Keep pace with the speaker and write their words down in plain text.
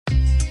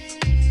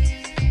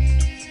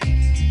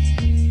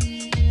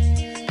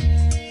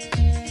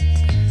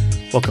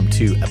Welcome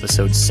to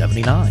episode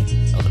 79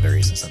 of the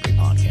Various and Sundry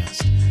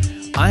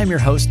podcast. I am your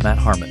host, Matt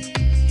Harmon,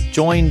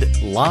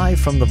 joined live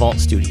from the Vault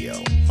Studio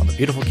on the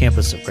beautiful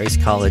campus of Grace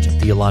College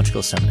and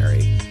Theological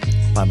Seminary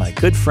by my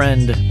good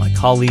friend, my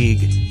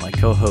colleague, my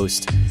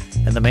co-host,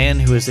 and the man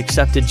who has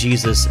accepted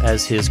Jesus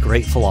as his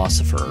great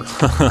philosopher,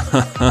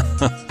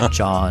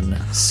 John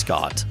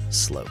Scott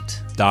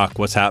Sloat. Doc,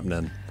 what's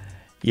happening?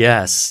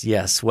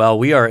 Yes. Well,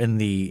 we are in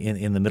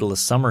the middle of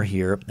summer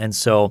here, and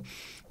so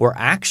we're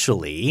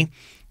actually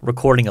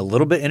recording a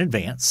little bit in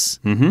advance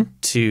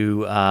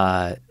to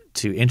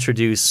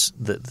introduce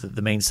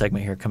the main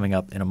segment here coming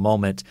up in a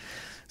moment.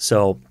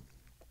 So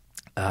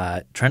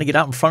trying to get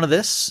out in front of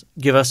this,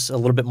 give us a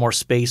little bit more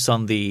space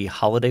on the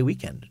holiday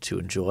weekend to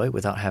enjoy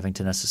without having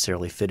to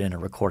necessarily fit in a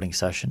recording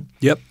session.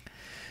 Yep.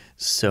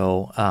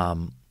 So,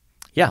 I'm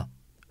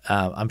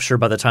sure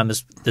by the time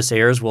this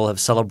airs, we'll have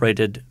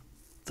celebrated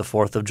the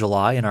 4th of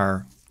July in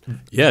our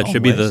it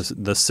should be the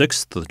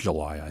 6th of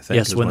July, I think.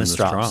 Yes, when this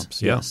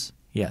drops.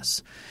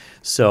 Yes.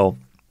 So,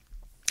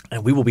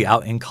 and we will be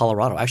out in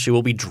Colorado. Actually,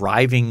 we'll be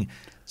driving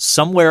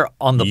somewhere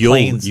on the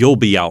plains. You'll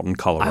be out in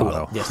Colorado. I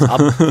will, yes.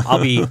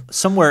 I'll be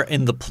somewhere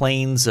in the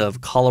plains of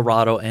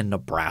Colorado and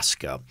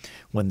Nebraska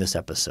when this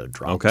episode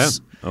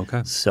drops.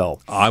 Okay. So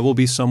I will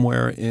be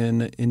somewhere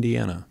in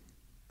Indiana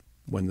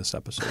when this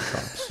episode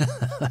drops.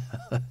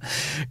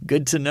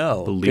 Good to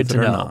know. Believe it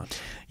or not.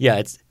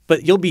 Yeah,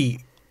 but you'll be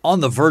on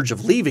the verge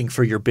of leaving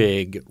for your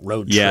big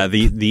road trip. Yeah,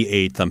 the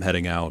 8th I'm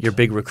heading out. Your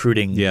big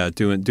recruiting. Yeah,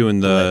 doing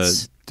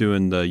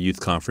the youth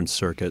conference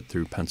circuit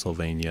through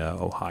Pennsylvania,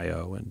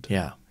 Ohio, and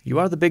yeah, you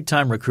are the big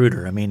time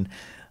recruiter. I mean,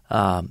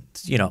 do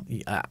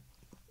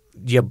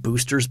you have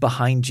boosters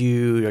behind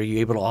you? Are you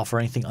able to offer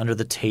anything under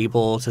the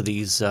table to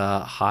these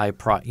high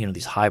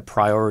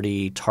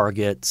priority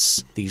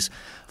targets? These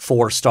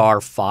 4-star,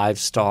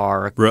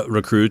 5-star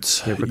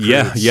recruits.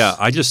 Yeah.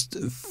 I just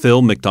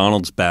fill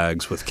McDonald's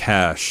bags with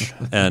cash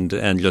and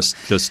just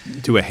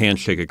do a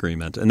handshake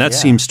agreement, and that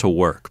seems to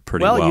work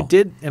pretty well. Well, you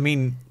did. I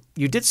mean,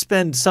 you did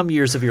spend some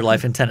years of your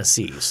life in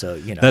Tennessee, so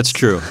you know. That's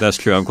true.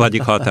 I'm glad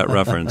you caught that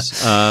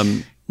reference.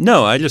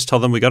 No, I just tell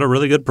them we got a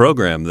really good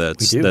program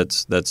that's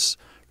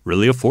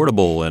really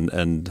affordable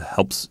and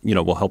helps,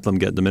 will help them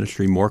get into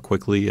ministry more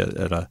quickly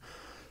at a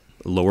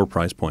lower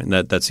price point.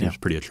 And that seems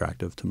pretty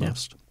attractive to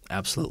most.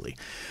 Absolutely.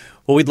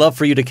 Well, we'd love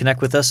for you to connect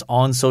with us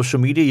on social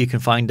media. You can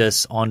find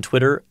us on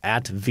Twitter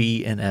at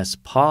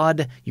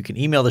VNSPod. You can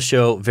email the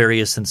show,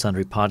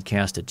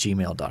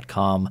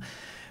 variousandsundrypodcast@gmail.com.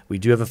 We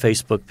do have a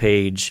Facebook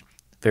page,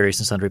 Various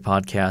and Sundry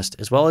Podcast,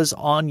 as well as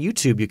on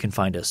YouTube you can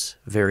find us,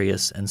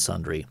 Various and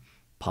Sundry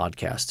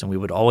Podcast. And we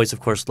would always,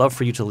 of course, love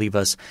for you to leave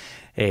us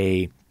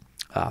a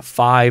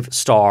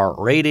 5-star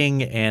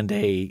rating, and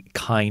a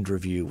kind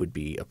review would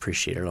be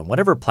appreciated on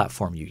whatever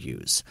platform you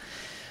use.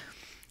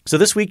 So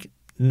this week,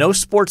 no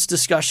sports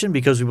discussion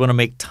because we want to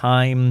make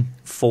time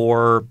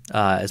for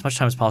as much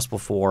time as possible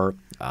for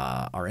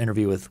our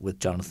interview with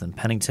Jonathan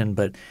Pennington.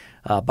 But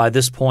by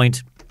this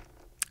point,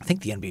 I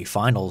think the NBA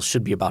Finals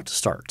should be about to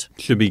start.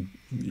 Should be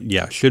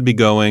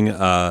going.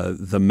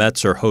 The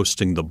Mets are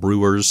hosting the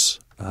Brewers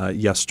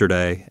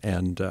yesterday,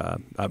 and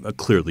I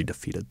clearly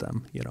defeated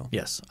them.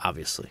 Yes,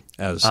 obviously.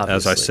 As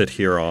I sit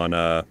here on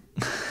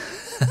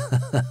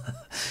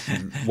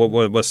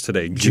what was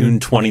today? June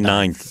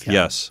 29th.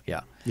 Yes.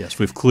 Yeah. Yes,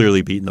 we've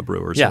clearly beaten the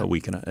Brewers in a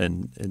week. You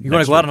want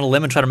to go out on a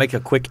limb and try to make a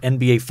quick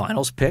NBA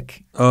Finals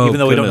pick, even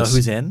though we don't know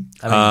who's in?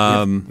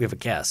 I mean, we have a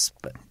guess,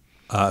 but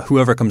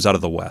whoever comes out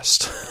of the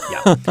West.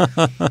 Yeah.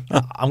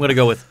 I'm going to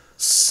go with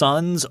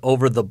Suns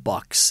over the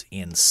Bucks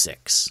in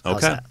 6.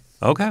 How's that?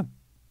 Okay.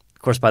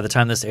 Of course, by the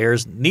time this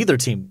airs, neither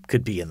team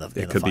could be in the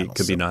finals. It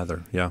could be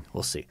neither. Yeah,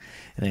 we'll see.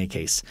 In any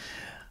case,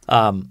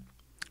 with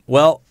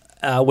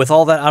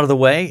all that out of the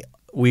way,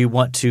 we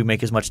want to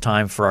make as much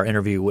time for our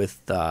interview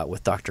with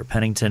Dr.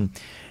 Pennington,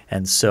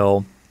 and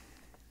so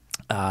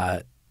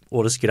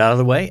we'll just get out of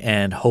the way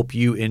and hope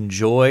you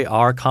enjoy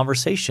our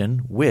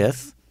conversation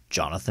with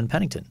Jonathan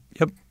Pennington.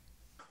 Yep.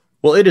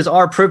 Well, it is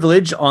our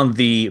privilege on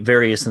the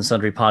Various and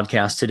Sundry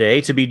podcast today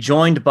to be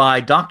joined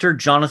by Dr.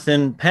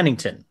 Jonathan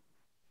Pennington.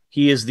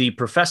 He is the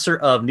professor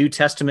of New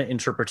Testament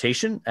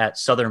interpretation at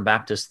Southern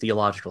Baptist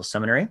Theological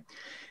Seminary,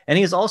 and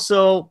he is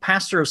also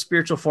pastor of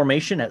spiritual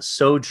formation at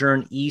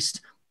Sojourn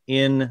East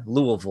in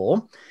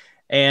Louisville.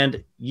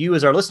 And you,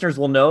 as our listeners,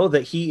 will know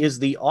that he is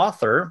the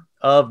author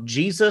of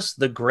Jesus,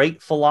 the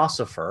Great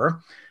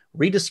Philosopher,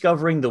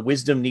 Rediscovering the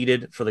Wisdom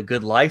Needed for the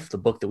Good Life, the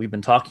book that we've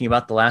been talking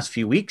about the last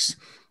few weeks.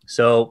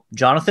 So,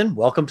 Jonathan,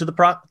 welcome to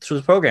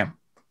the program.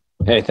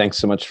 Hey, thanks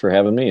so much for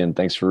having me, and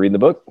thanks for reading the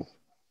book.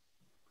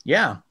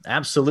 Yeah,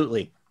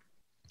 absolutely.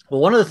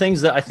 Well, one of the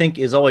things that I think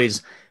is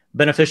always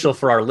beneficial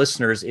for our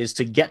listeners is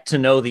to get to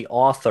know the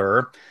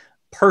author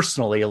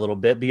personally a little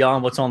bit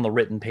beyond what's on the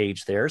written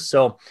page there.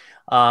 So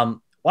why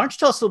don't you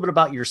tell us a little bit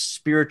about your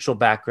spiritual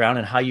background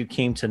and how you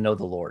came to know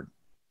the Lord?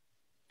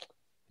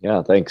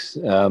 Yeah, thanks.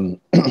 So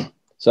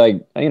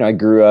I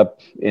grew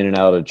up in and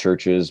out of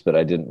churches, but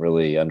I didn't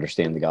really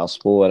understand the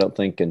gospel, I don't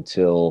think,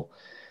 until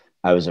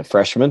I was a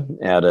freshman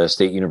at a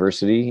state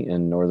university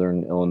in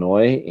Northern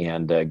Illinois,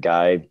 and a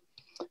guy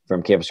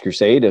from Campus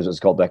Crusade, as it was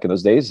called back in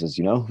those days, as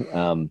you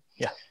know,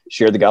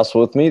 shared the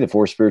gospel with me, the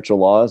 4 spiritual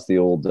laws, the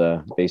old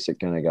basic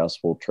kind of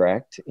gospel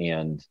tract.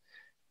 And,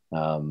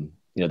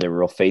 they were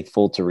real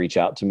faithful to reach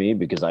out to me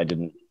because I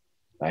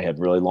had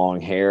really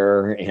long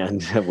hair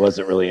and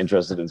wasn't really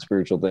interested in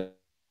spiritual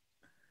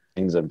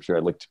things. I'm sure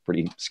I looked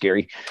pretty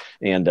scary.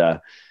 And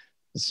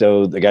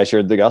so the guy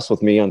shared the gospel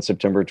with me on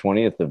September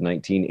 20th of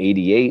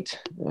 1988.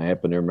 I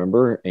happen to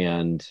remember.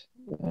 And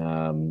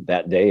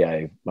that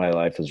day, my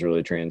life was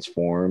really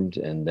transformed.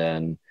 And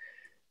then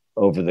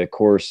over the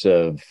course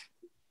of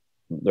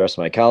the rest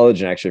of my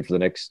college, and actually for the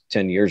next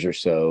 10 years or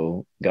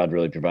so, God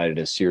really provided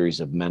a series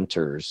of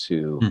mentors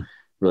who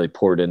really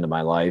poured into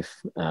my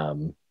life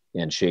and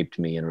shaped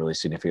me in really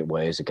significant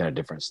ways at kind of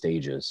different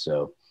stages.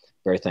 So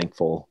very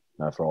thankful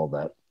for all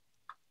that.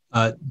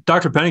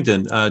 Dr.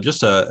 Pennington,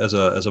 just as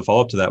a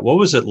follow-up to that, what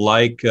was it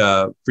like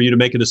for you to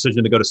make a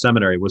decision to go to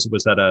seminary? Was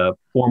that a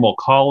formal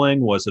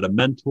calling? Was it a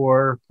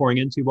mentor pouring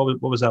into you? What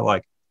was that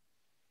like?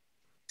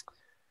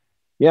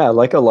 Yeah,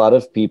 like a lot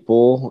of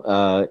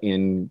people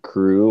in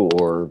crew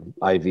or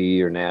IV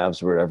or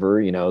NAVs or whatever,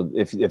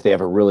 if they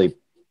have a really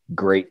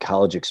great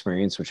college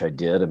experience, which I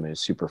did, I mean, it was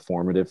super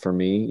formative for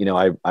me.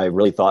 I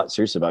really thought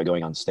seriously about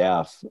going on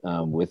staff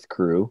with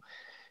crew.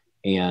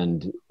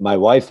 And my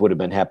wife would have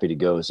been happy to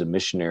go as a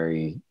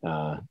missionary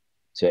to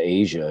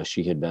Asia.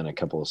 She had been a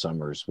couple of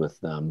summers with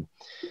them.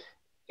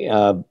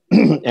 So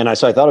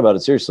I thought about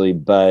it seriously,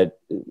 but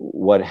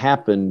what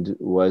happened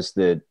was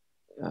that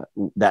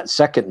that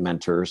second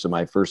mentor, so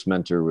my first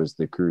mentor was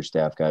the crew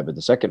staff guy, but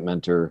the second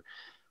mentor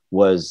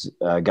was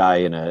a guy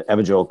in an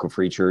evangelical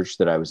free church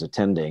that I was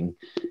attending.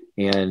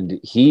 And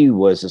he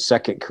was a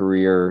second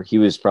career. He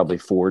was probably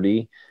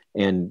 40.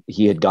 And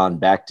he had gone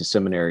back to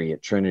seminary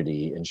at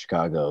Trinity in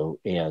Chicago.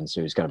 And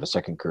so he's kind of a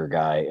second career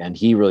guy. And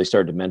he really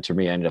started to mentor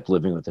me. I ended up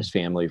living with his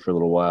family for a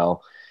little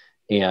while.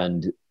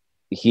 And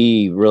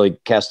he really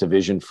cast a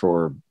vision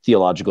for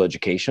theological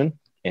education.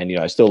 And,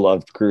 I still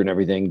loved crew and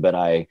everything, but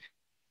I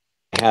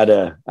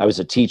was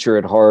a teacher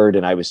at heart,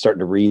 and I was starting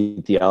to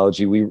read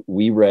theology.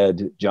 We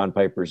read John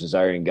Piper's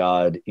Desiring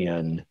God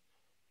in,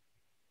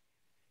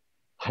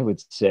 I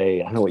would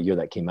say, I don't know what year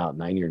that came out,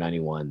 90 or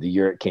 91, the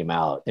year it came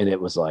out. And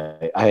it was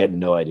like, I had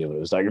no idea what it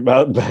was talking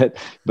about,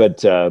 but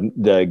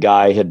the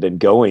guy had been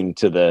going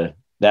to the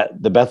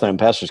Bethlehem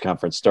Pastors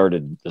Conference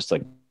started this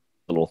like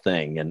little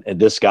thing. And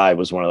this guy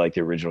was one of like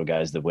the original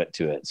guys that went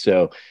to it.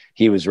 So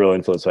he was really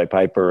influenced by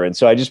Piper. And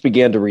so I just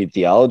began to read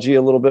theology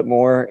a little bit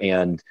more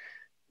and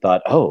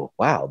thought, oh,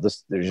 wow,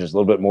 there's just a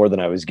little bit more than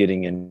I was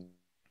getting in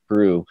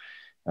crew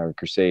or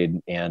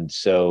crusade. And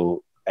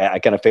so I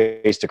kind of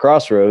faced a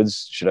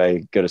crossroads. Should I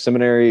go to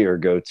seminary or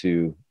go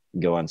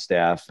on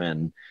staff?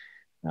 And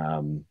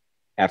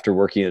after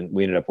we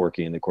ended up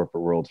working in the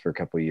corporate world for a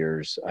couple of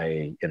years.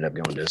 I ended up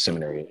going to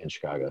seminary in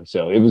Chicago.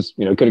 So it was,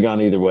 could have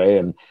gone either way.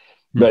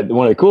 But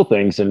one of the cool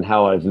things and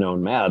how I've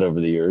known Matt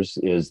over the years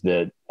is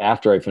that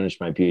after I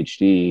finished my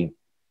PhD,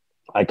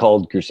 I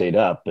called Crusade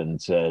up and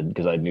said,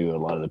 because I knew a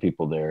lot of the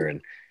people there,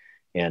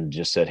 and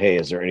just said, hey,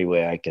 is there any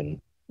way I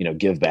can,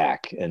 give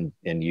back and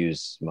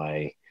use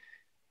my,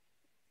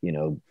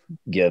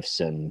 gifts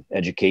and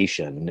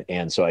education.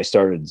 And so I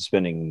started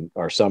spending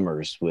our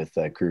summers with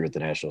crew at the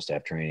National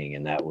Staff Training.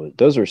 And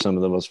those were some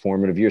of the most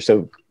formative years.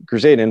 So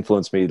Crusade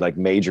influenced me like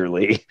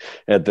majorly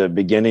at the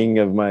beginning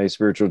of my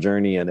spiritual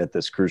journey and at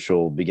this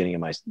crucial beginning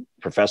of my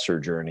professor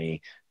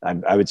journey.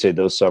 I would say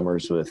those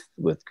summers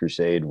with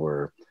Crusade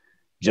were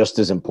just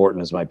as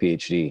important as my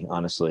PhD,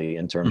 honestly,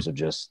 in terms of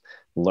just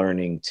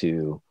learning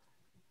to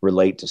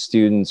relate to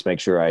students, make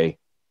sure I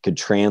could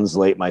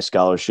translate my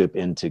scholarship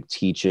into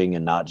teaching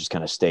and not just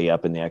kind of stay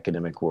up in the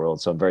academic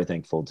world. So I'm very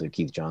thankful to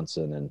Keith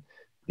Johnson and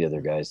the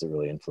other guys that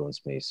really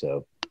influenced me.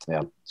 So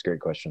yeah, it's a great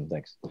question.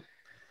 Thanks.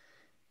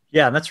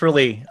 Yeah. And that's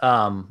really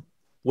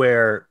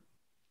where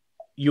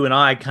you and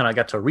I kind of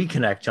got to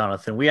reconnect,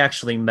 Jonathan. We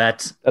actually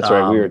met. That's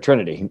right. We were at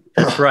Trinity.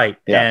 That's right.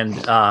 Yeah.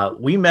 And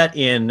we met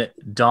in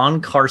Don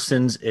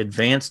Carson's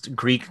advanced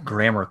Greek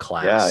grammar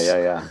class.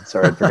 Yeah.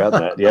 Sorry, I forgot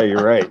that. Yeah,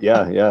 you're right.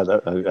 Yeah.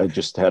 I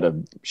just had a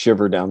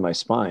shiver down my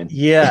spine.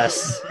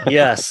 Yes.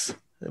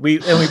 We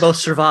both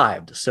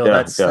survived. So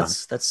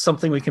that's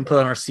something we can put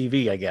on our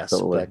CV, I guess.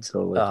 Totally.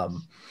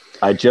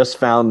 I just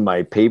found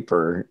my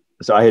paper.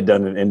 So I had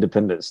done an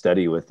independent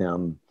study with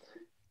him,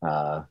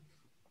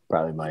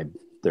 probably my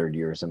third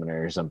year of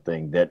seminary or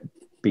something, that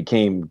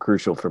became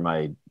crucial for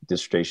my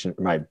dissertation,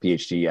 my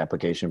PhD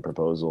application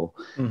proposal.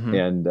 Mm-hmm.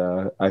 And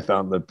I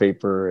found the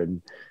paper,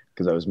 and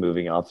because I was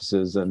moving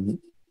offices, and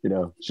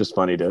it's just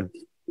funny to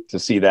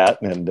see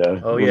that and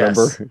remember.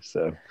 Yes.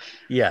 So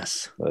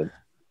yes, but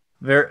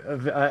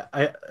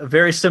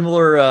very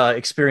similar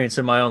experience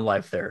in my own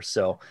life there.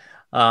 So,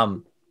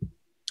 well,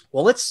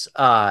 let's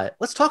talk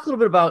a little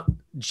bit about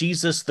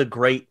Jesus, the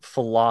great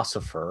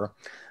philosopher.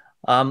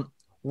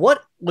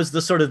 What was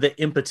the sort of the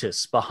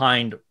impetus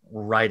behind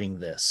writing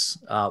this?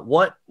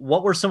 What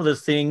were some of the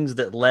things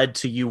that led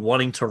to you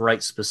wanting to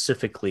write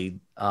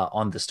specifically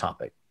on this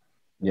topic?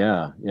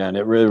 Yeah. Yeah. And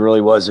it really,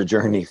 really was a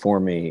journey for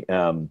me.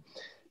 And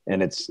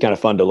it's kind of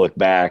fun to look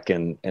back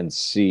and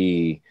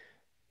see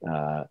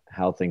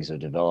how things have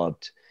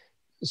developed.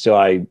 So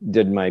I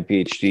did my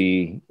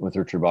PhD with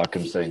Richard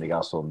Bauckham studying the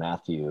Gospel of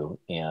Matthew,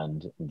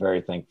 and I'm very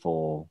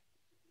thankful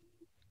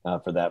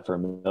for that for a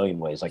million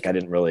ways. Like I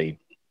didn't really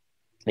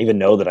even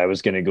know that I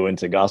was going to go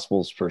into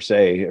Gospels per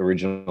se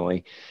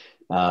originally,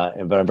 but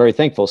I'm very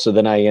thankful. So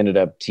then I ended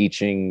up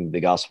teaching the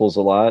Gospels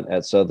a lot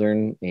at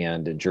Southern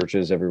and in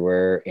churches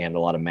everywhere, and a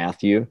lot of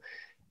Matthew.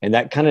 And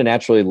that kind of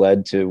naturally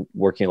led to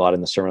working a lot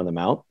in the Sermon on the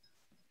Mount.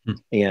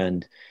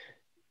 And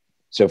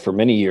so for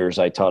many years,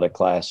 I taught a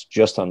class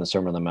just on the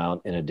Sermon on the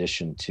Mount in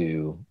addition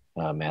to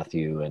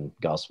Matthew and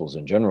Gospels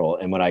in general.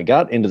 And when I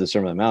got into the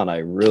Sermon on the Mount, I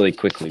really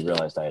quickly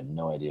realized I had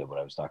no idea what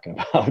I was talking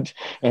about,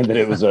 and that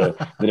it was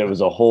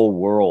a whole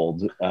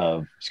world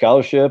of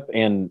scholarship,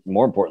 and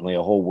more importantly,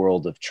 a whole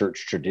world of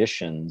church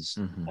traditions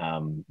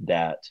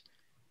that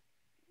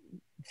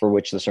for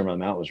which the Sermon on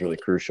the Mount was really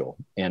crucial.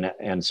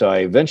 And so I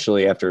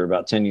eventually, after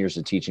about 10 years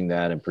of teaching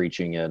that and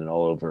preaching it and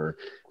all over,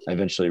 I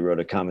eventually wrote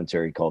a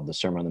commentary called The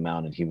Sermon on the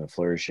Mount and Human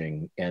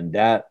Flourishing. And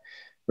that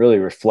really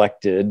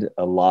reflected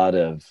a lot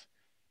of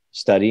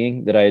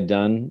studying that I had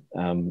done,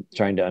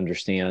 trying to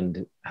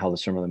understand how the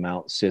Sermon on the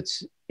Mount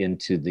sits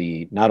into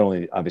the, not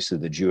only obviously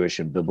the Jewish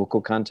and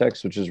biblical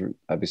context, which is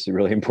obviously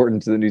really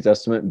important to the New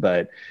Testament,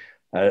 but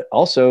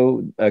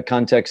also a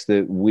context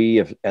that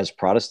we as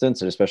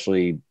Protestants, and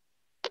especially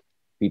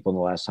people in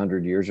the last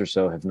 100 years or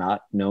so, have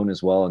not known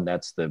as well. And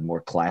that's the more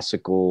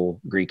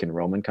classical Greek and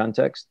Roman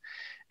context,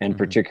 and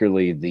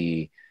particularly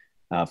the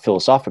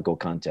philosophical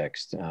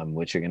context,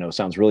 which,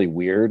 sounds really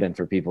weird. And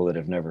for people that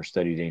have never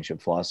studied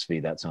ancient philosophy,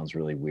 that sounds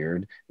really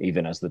weird.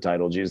 Even as the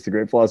title, Jesus the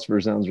Great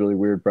Philosopher, sounds really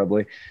weird,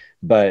 probably.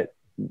 But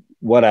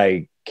what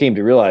I came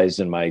to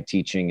realize in my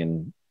teaching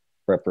and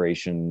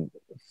preparation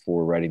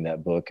for writing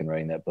that book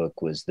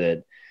was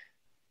that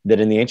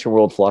in the ancient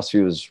world, philosophy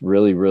was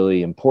really,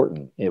 really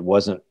important. It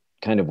wasn't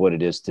kind of what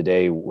it is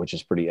today, which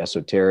is pretty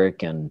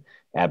esoteric and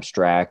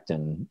abstract,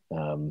 and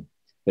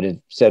but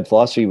it said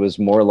philosophy was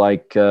more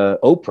like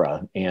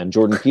Oprah and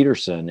Jordan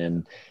Peterson,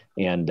 and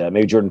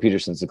maybe Jordan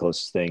Peterson's the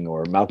closest thing,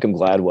 or Malcolm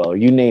Gladwell, or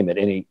you name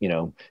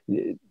it.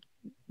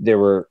 There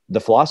were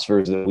the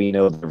philosophers that we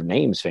know their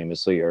names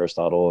famously,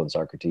 Aristotle and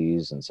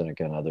Socrates and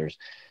Seneca and others.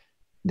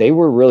 They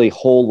were really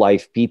whole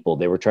life people.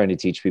 They were trying to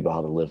teach people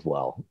how to live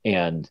well.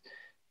 And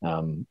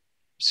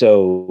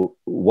so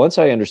once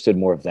I understood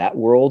more of that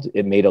world,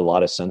 it made a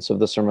lot of sense of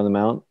the Sermon on the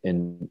Mount,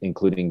 and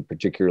including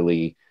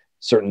particularly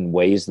certain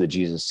ways that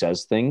Jesus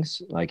says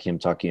things, like him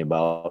talking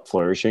about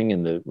flourishing,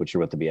 and which are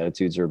what the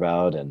Beatitudes are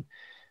about, and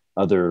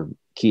other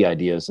key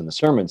ideas in the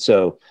sermon.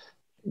 So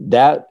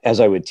that, as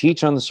I would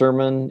teach on the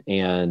sermon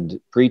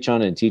and preach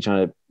on it and teach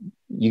on it,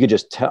 you could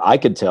just tell, I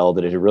could tell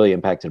that it had really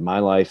impacted my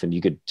life. And you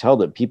could tell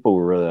that people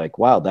were really like,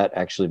 wow, that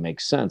actually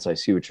makes sense. I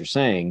see what you're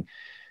saying.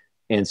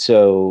 And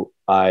so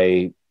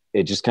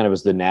it just kind of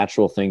was the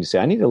natural thing to say,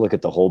 I need to look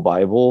at the whole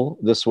Bible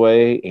this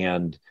way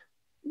and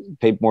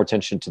pay more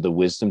attention to the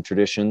wisdom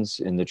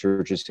traditions in the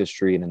church's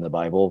history and in the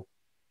Bible,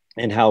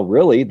 and how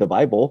really the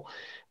Bible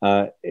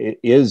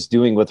is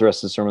doing what the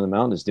rest of the Sermon on the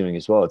Mount is doing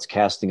as well. It's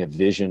casting a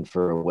vision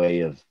for a way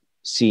of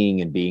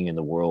seeing and being in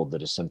the world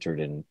that is centered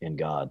in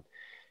God.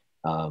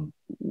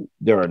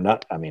 There are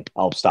not,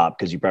 I'll stop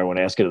because you probably want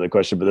to ask another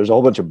question, but there's a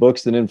whole bunch of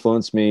books that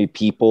influenced me,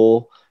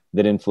 people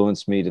that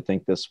influenced me to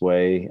think this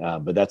way.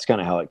 But that's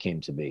kind of how it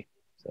came to be.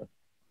 So.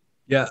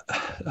 Yeah.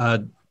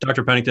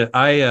 Dr. Pennington,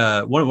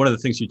 one of the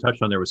things you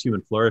touched on there was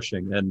human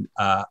flourishing. And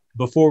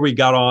before we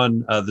got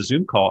on the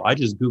Zoom call, I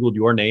just Googled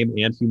your name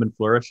and human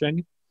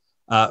flourishing.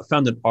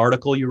 Found an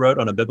article you wrote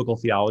on a biblical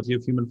theology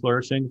of human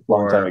flourishing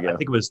Long time ago. I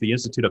think it was the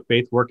Institute of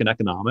Faith, Work, and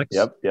Economics.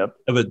 Yep.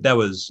 That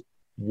was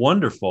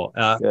wonderful.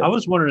 I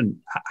was wondering,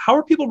 how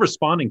are people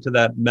responding to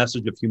that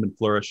message of human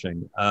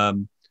flourishing?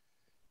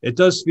 It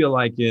does feel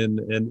like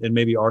in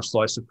maybe our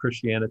slice of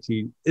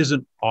Christianity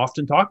isn't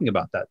often talking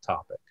about that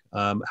topic.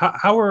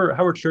 How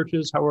are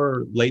churches, how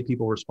are lay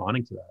people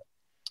responding to that?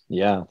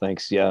 Yeah,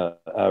 thanks. Yeah,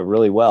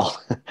 really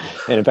well.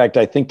 And in fact,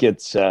 I think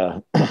it's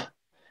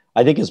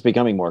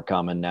becoming more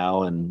common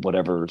now, and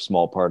whatever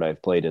small part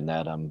I've played in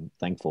that, I'm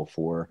thankful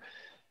for.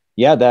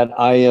 Yeah, that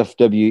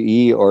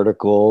IFWE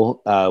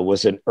article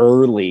was an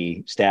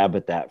early stab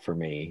at that for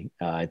me.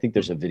 I think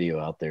there's a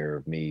video out there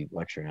of me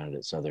lecturing on it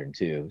at Southern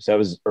too. So that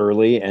was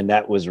early, and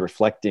that was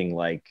reflecting,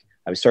 like,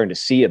 I was starting to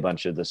see a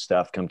bunch of this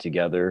stuff come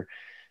together.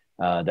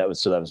 That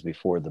was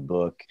before the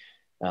book.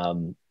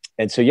 And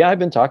so, yeah, I've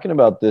been talking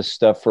about this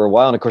stuff for a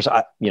while. And of course,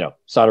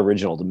 it's not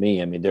original to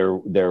me. I mean,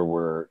 there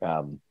were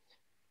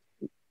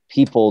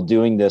people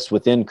doing this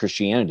within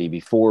Christianity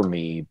before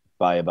me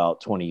by about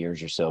 20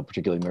 years or so,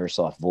 particularly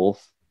Miroslav Volf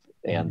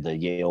and the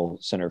Yale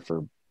Center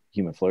for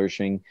Human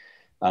Flourishing.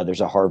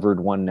 There's a Harvard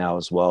one now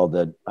as well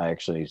that I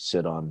actually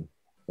sit on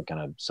the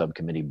kind of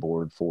subcommittee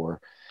board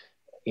for.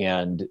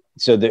 And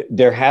so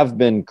there have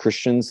been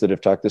Christians that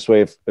have talked this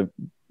way,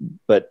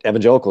 but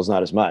evangelicals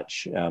not as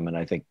much. And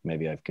I think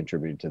maybe I've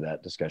contributed to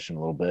that discussion a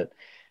little bit.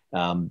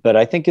 But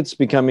I think it's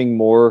becoming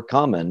more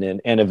common,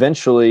 and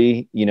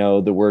eventually,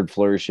 the word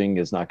flourishing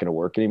is not going to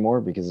work anymore,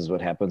 because this is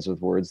what happens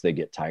with words. They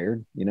get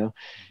tired,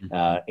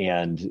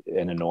 and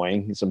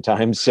annoying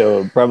sometimes.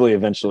 So probably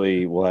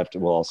eventually we'll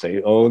all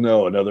say, oh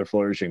no, another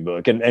flourishing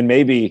book. And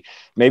maybe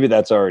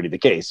that's already the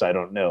case. I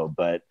don't know.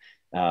 But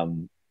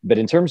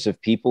in terms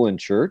of people in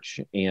church,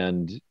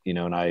 and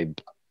I,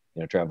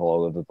 travel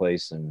all over the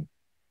place and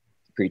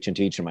preach and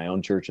teach in my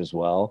own church as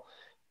well.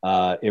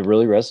 It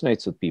really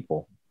resonates with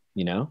people.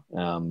 Of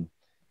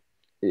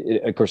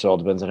course, it all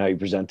depends on how you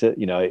present it.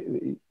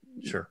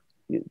 Sure.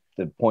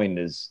 The point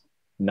is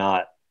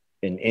not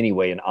in any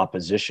way in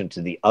opposition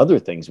to the other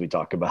things we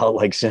talk about,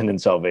 like sin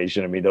and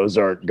salvation. I mean, those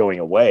aren't going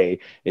away.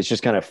 It's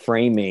just kind of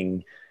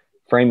framing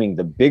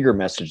the bigger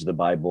message of the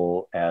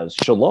Bible as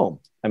shalom.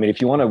 I mean,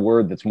 if you want a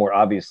word that's more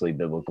obviously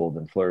biblical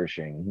than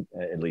flourishing,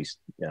 at least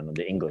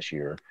the English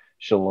here,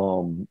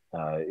 shalom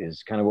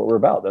is kind of what we're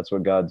about. That's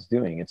what God's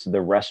doing. It's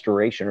the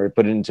restoration, or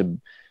put it into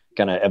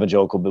kind of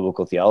evangelical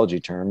biblical theology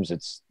terms,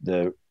 it's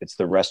the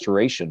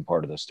restoration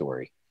part of the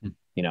story,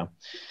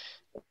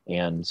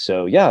 And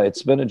so,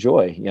 it's been a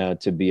joy,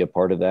 to be a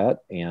part of that.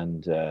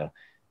 And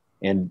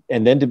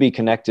then to be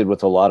connected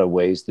with a lot of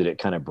ways that it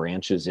kind of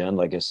branches in.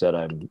 Like I said,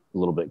 I'm a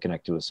little bit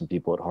connected with some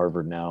people at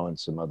Harvard now and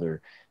some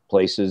other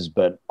places,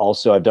 but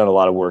also I've done a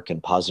lot of work in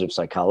positive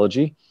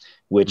psychology,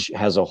 which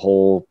has a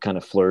whole kind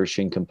of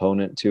flourishing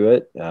component to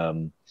it.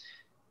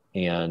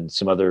 And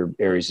some other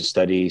areas of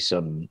study,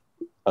 some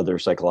other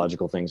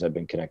psychological things I've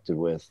been connected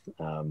with.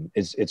 I'm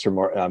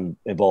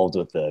involved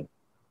with the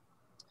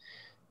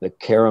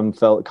Karam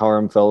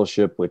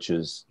Fellowship, which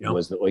was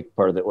the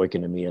part of the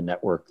Oikonomia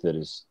network that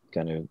is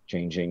kind of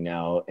changing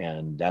now,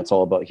 and that's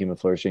all about human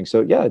flourishing.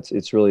 So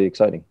it's really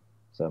exciting.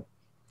 So,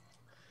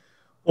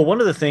 well,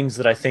 one of the things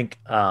that I think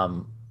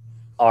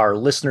our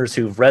listeners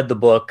who've read the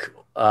book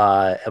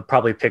have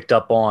probably picked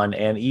up on,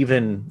 and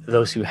even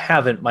those who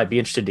haven't might be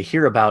interested to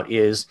hear about,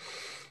 is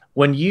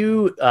when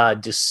you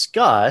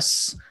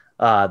discuss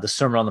the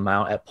Sermon on the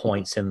Mount at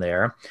points in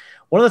there,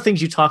 one of the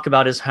things you talk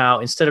about is how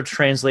instead of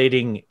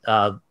translating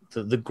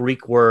the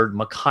Greek word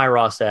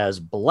makairos as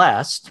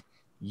blessed,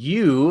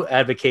 you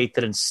advocate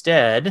that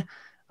instead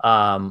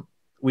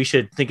we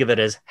should think of it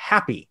as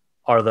happy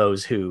are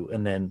those who,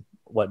 and then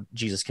what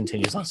Jesus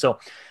continues on. So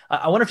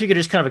I wonder if you could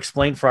just kind of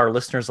explain for our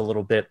listeners a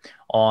little bit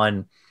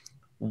on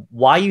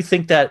why you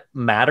think that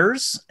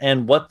matters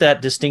and what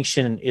that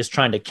distinction is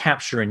trying to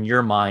capture in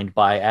your mind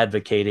by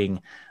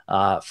advocating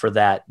for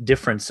that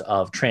difference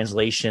of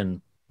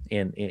translation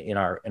in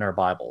our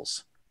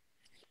Bibles.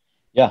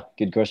 Yeah,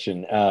 good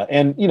question.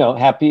 And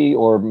happy,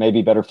 or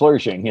maybe better,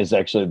 flourishing is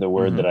actually the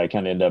word that I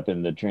kind of end up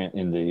in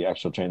the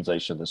actual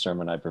translation of the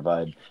sermon I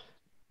provide.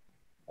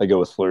 I go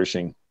with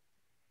flourishing.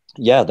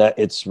 Yeah, that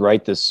it's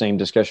right. The same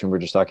discussion we're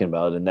just talking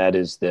about, and that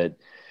is that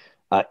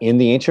in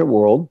the ancient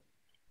world,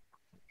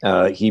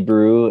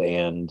 Hebrew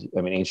and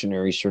ancient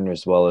Near Eastern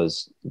as well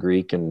as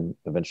Greek and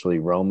eventually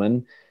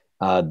Roman,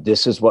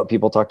 this is what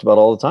people talked about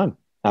all the time.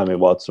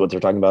 It's what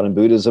they're talking about in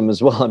Buddhism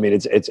as well.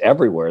 It's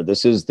everywhere.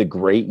 This is the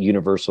great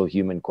universal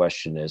human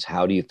question: is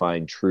how do you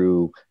find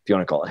true, if you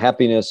want to call it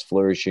happiness,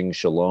 flourishing,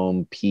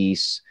 shalom,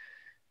 peace,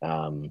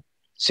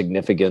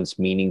 significance,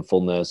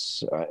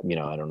 meaningfulness. I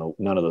don't know.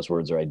 None of those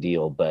words are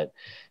ideal, but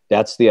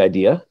that's the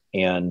idea.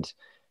 And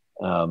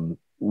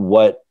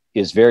what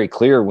is very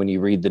clear when you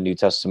read the New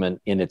Testament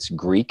in its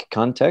Greek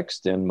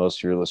context, and most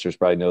of your listeners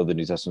probably know the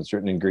New Testament's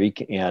written in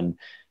Greek. And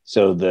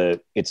so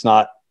it's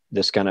not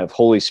this kind of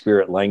Holy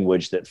Spirit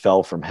language that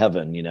fell from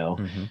heaven,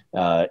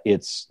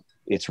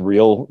 it's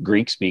real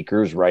Greek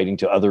speakers writing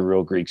to other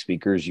real Greek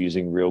speakers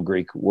using real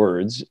Greek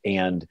words.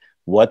 And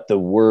what the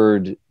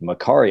word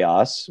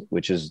makarios,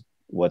 which is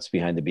what's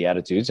behind the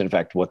Beatitudes, in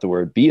fact, what the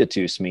word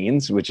beatus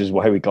means, which is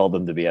why we call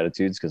them the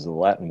Beatitudes, because of the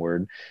Latin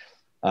word,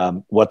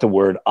 what the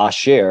word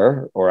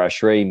asher or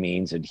ashrei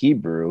means in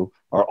Hebrew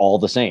are all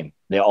the same.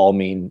 They all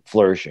mean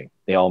flourishing.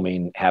 They all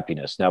mean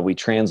happiness. Now we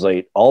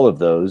translate all of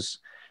those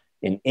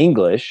in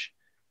English,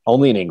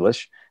 only in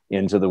English,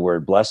 into the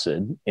word blessed.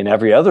 In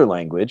every other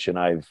language, and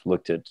I've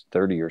looked at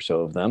 30 or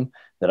so of them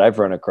that I've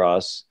run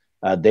across,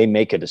 they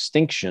make a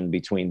distinction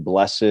between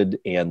blessed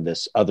and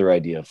this other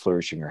idea of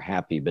flourishing or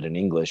happy. But in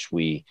English,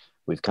 we've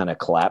kind of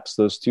collapsed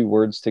those two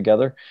words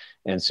together.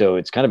 And so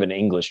it's kind of an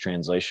English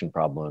translation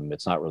problem.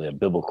 It's not really a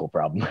biblical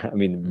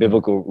problem.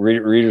 Biblical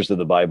readers of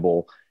the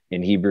Bible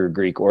in Hebrew,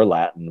 Greek, or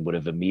Latin would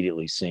have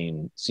immediately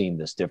seen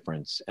this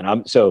difference.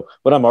 And so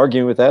what I'm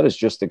arguing with that is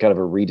just a kind of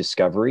a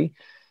rediscovery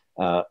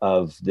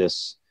of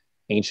this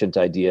ancient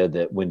idea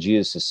that when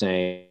Jesus is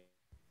saying,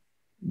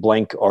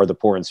 blank are the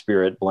poor in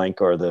spirit, blank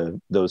are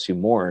those who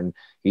mourn,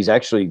 he's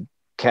actually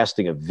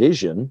casting a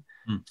vision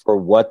for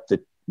what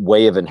the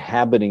way of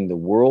inhabiting the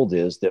world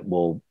is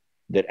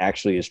that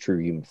actually is true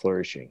human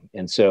flourishing.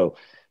 And so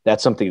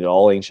that's something that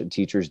all ancient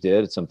teachers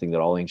did. It's something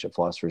that all ancient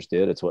philosophers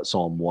did. It's what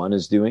Psalm 1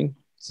 is doing.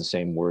 It's the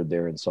same word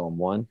there in Psalm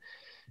 1.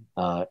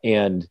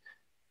 And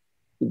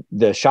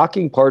the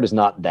shocking part is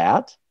not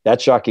that.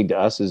 That's shocking to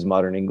us as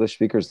modern English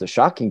speakers. The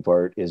shocking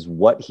part is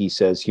what he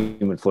says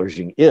human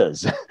flourishing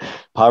is.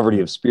 poverty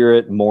of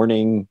spirit,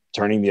 mourning,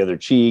 turning the other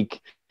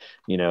cheek,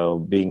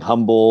 being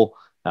humble,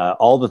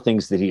 all the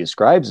things that he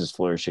describes as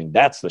flourishing.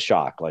 That's the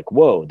shock. Like,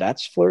 whoa,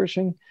 that's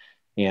flourishing.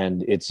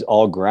 And it's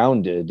all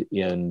grounded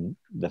in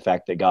the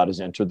fact that God has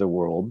entered the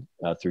world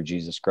through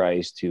Jesus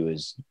Christ, who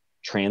is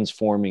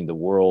transforming the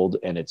world,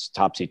 and it's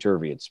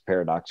topsy-turvy. It's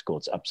paradoxical.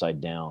 It's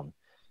upside down,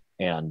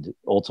 and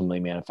ultimately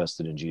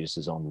manifested in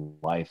Jesus' own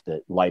life,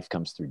 that life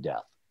comes through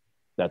death.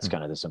 That's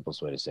kind of the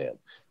simplest way to say it.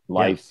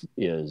 Life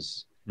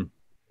is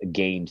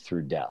gained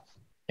through death.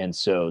 And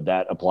so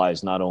that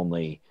applies not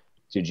only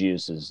to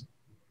Jesus'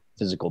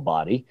 physical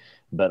body,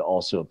 but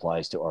also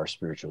applies to our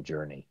spiritual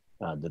journey.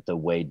 That the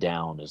way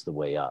down is the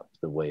way up,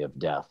 the way of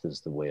death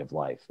is the way of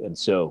life. And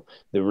so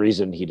the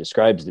reason he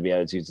describes the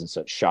Beatitudes in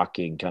such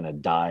shocking kind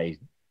of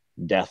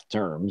death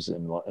terms,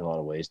 in a lot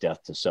of ways,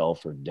 death to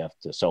self or death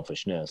to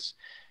selfishness,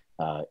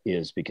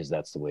 is because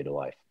that's the way to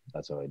life.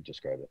 That's how I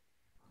describe it.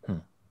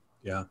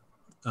 Yeah,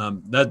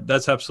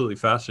 that's absolutely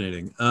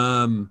fascinating.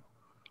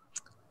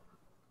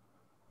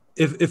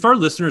 If our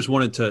listeners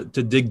wanted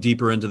to dig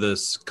deeper into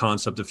this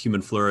concept of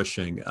human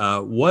flourishing,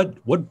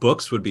 what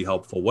books would be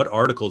helpful? What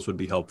articles would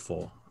be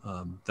helpful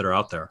that are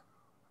out there?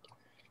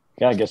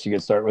 Yeah, I guess you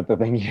could start with the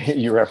thing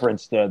you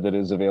referenced that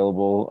is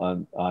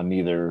available on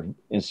either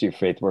Institute of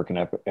Faith Work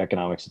and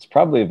Economics. It's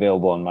probably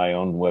available on my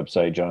own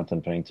website,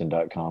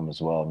 jonathanpennington.com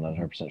as well. I'm not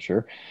 100%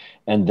 sure.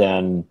 And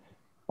then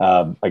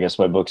I guess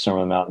my book,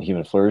 Sermon on the Mount and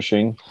Human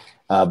Flourishing.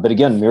 But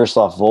again,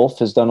 Miroslav Volf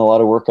has done a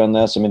lot of work on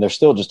this. I mean, there's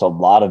still just a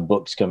lot of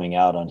books coming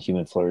out on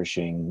human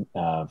flourishing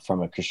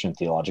from a Christian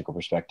theological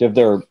perspective.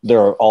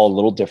 They're all a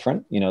little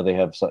different. They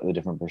have slightly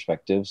different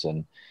perspectives.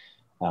 And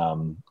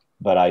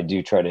but I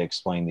do try to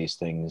explain these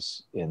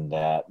things in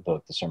that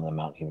book, The Sermon on the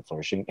Mount and Human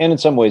Flourishing. And in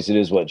some ways, it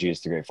is what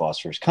Jesus the Great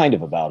Philosopher is kind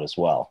of about as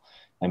well.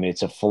 I mean,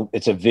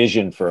 it's a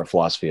vision for a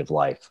philosophy of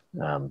life.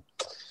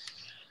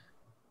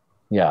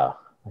 Yeah.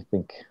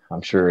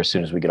 I'm sure as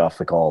soon as we get off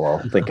the call,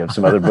 I'll think of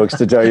some other books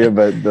to tell you,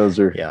 but those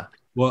are. Yeah.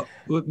 Well,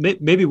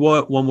 maybe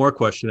one more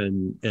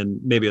question, and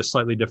maybe a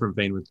slightly different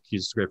vein with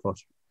Jesus the Great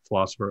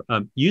Philosopher.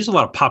 You use a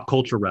lot of pop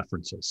culture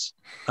references.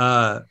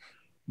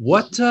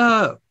 What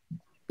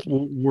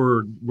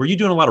were you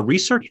doing a lot of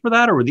research for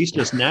that, or were these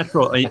just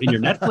natural in your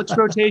Netflix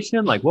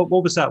rotation? Like, what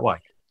was that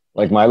like?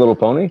 Like My Little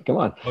Pony? Come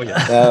on. Oh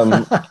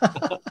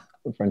yeah.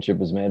 Friendship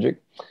is magic.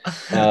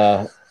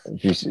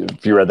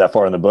 If you read that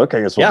far in the book, I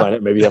guess we'll find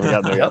it. Maybe you haven't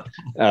gotten there yet.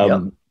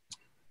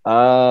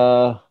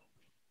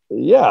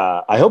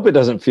 Yeah, I hope it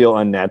doesn't feel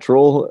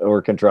unnatural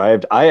or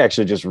contrived. I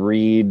actually just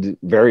read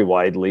very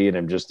widely, and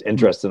I'm just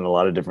interested in a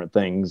lot of different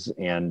things.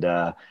 And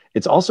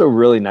it's also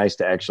really nice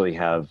to actually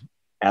have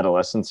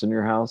adolescents in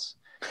your house.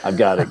 I've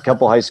got a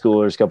couple high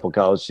schoolers, couple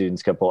college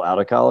students, couple out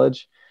of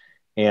college.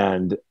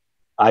 And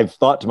I've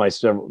thought to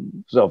myself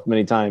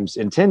many times,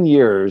 in 10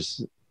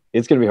 years,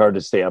 it's going to be hard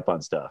to stay up on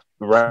stuff.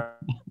 Right?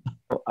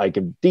 I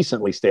could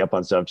decently stay up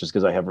on stuff just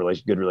because I have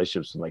good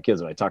relationships with my kids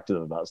and I talk to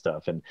them about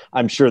stuff. And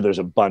I'm sure there's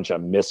a bunch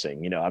I'm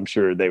missing. I'm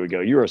sure they would go,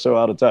 "You are so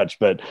out of touch,"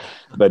 but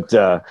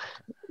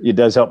it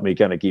does help me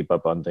kind of keep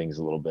up on things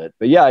a little bit.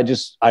 But yeah,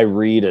 I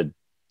read a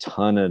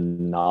ton of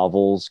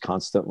novels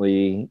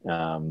constantly.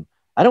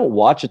 I don't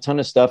watch a ton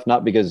of stuff,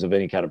 not because of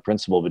any kind of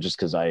principle, but just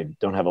because I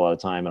don't have a lot of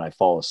time and I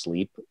fall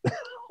asleep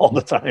all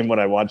the time when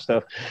I watch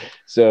stuff.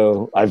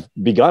 So I've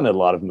begun a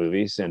lot of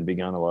movies and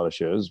begun a lot of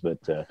shows, but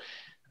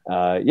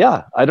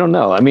yeah, I don't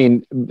know. I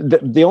mean,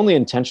 the only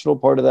intentional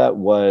part of that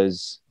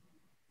was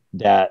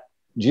that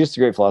Jesus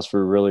the Great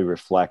Philosopher really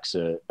reflects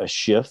a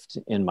shift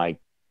in my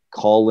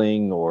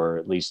calling, or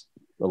at least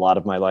a lot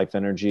of my life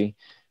energy,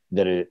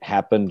 that it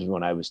happened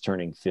when I was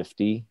turning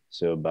 50.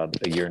 So about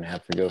a year and a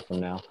half ago from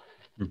now.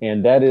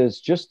 And that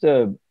is just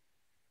a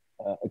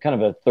kind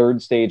of a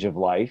third stage of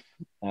life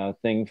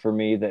thing for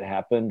me that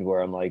happened,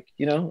 where I'm like,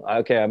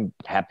 okay, I'm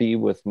happy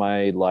with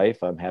my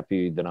life. I'm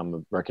happy that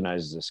I'm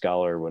recognized as a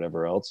scholar or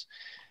whatever else.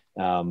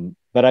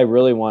 But I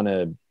really want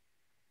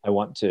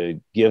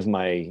to give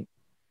my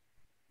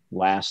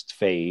last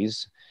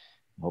phase,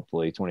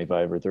 hopefully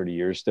 25 or 30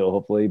 years still,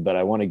 hopefully, but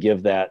I want to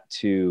give that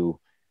to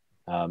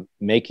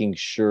making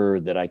sure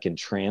that I can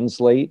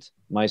translate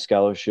my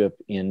scholarship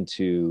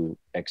into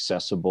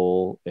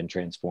accessible and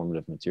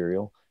transformative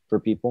material for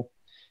people.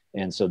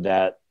 And so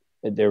that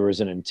there was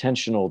an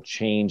intentional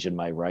change in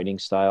my writing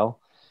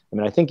style. I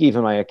mean, I think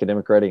even my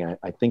academic writing,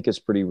 I think is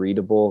pretty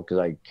readable because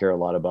I care a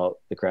lot about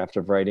the craft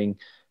of writing,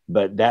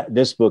 but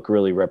this book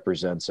really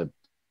represents a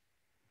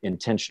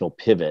intentional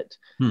pivot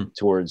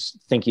towards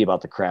thinking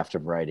about the craft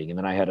of writing. And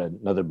then I had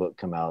another book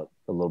come out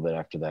a little bit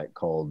after that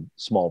called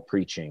Small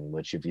Preaching,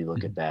 which if you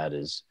look at that,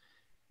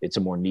 it's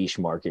a more niche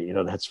market.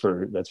 That's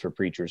for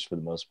preachers for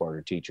the most part,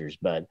 or teachers,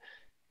 but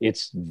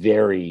it's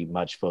very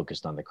much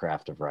focused on the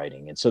craft of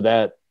writing. And so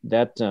that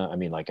I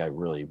mean, like, I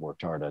really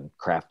worked hard on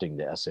crafting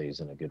the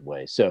essays in a good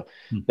way. So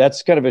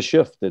that's kind of a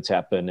shift that's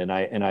happened.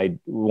 And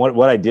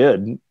what I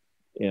did,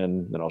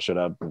 and then I'll shut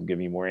up and give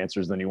you more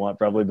answers than you want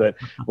probably. But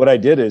what I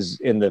did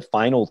is, in the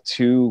final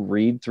 2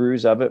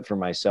 read-throughs of it for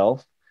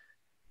myself,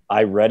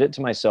 I read it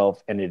to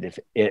myself. And if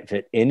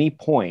at any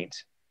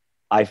point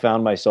I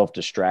found myself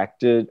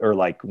distracted or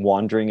like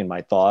wandering in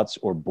my thoughts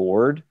or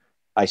bored,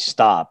 I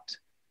stopped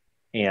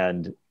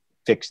and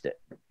fixed it.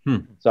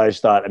 So I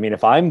just thought, I mean,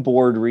 if I'm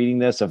bored reading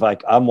this, if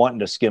like I'm wanting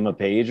to skim a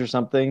page or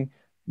something,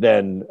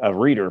 then a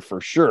reader for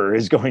sure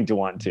is going to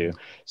want to.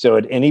 So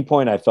at any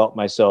point I felt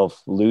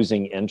myself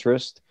losing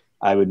interest,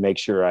 I would make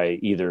sure I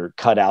either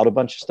cut out a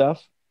bunch of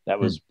stuff. That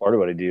was part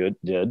of what I did,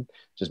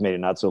 just made it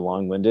not so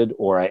long-winded,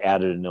 or I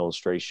added an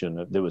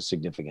illustration that was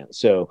significant.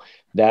 So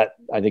that,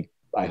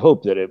 I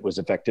hope that it was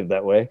effective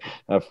that way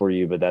for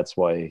you, but that's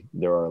why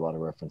there are a lot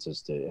of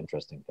references to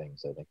interesting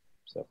things, I think.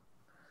 So.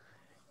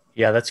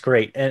 Yeah, that's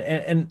great.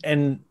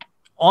 And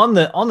on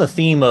the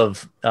theme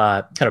of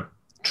kind of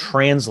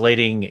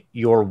translating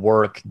your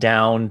work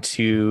down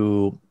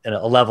to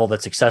a level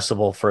that's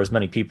accessible for as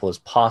many people as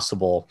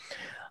possible,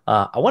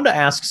 I wanted to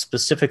ask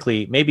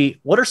specifically, maybe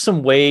what are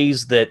some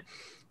ways that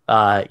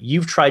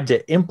you've tried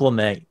to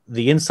implement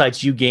the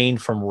insights you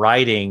gained from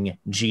writing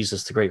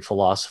Jesus, the Great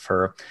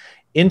Philosopher,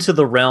 into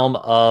the realm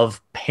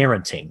of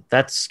parenting?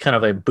 That's kind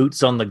of a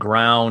boots on the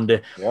ground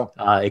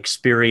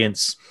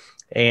experience.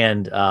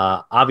 And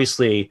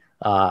obviously,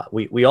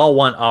 we all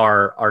want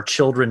our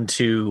children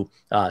to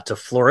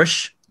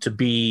flourish, to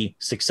be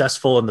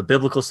successful in the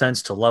biblical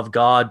sense, to love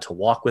God, to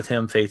walk with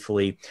Him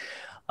faithfully.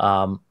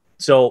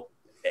 So,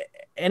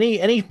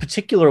 any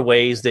particular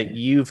ways that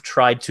you've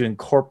tried to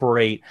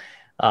incorporate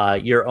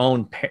into your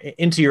own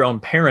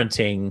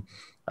parenting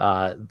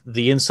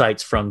the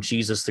insights from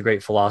Jesus, the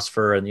Great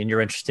Philosopher, and in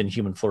your interest in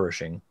human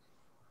flourishing?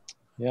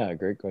 Yeah,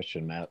 great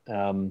question, Matt.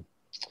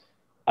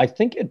 I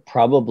think it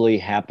probably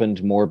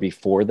happened more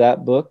before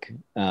that book.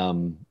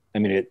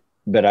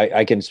 But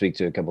I can speak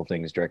to a couple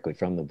things directly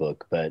from the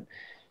book. But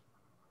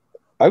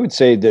I would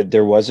say that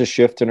there was a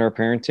shift in our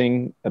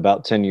parenting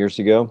about 10 years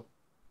ago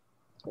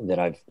that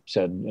I've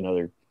said in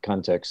other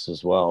contexts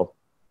as well,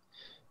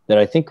 that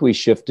I think we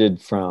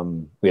shifted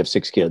from, we have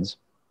 6 kids,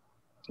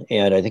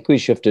 and I think we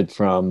shifted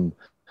from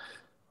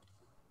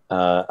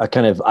a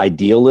kind of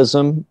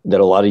idealism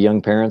that a lot of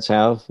young parents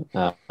have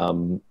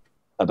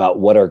about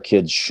what our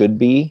kids should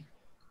be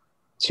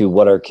to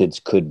what our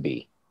kids could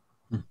be.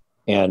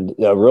 And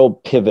a real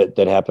pivot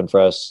that happened for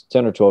us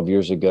 10 or 12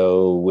 years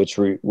ago, which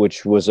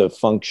was a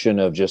function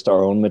of just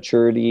our own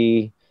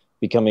maturity,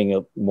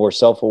 becoming more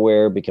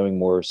self-aware, becoming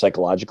more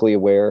psychologically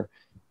aware,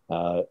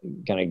 kind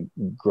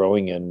of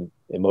growing in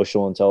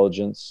emotional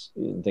intelligence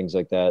and things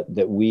like that,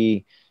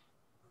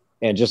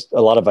 and just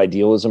a lot of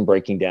idealism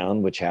breaking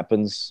down, which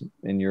happens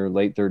in your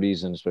late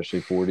 30s and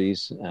especially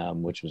 40s,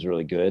 which was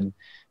really good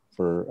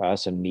for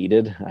us and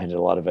needed. I had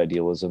a lot of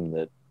idealism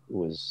that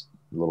was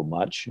a little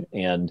much.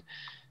 And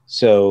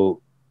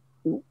so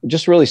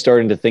just really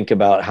starting to think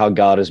about how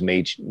God has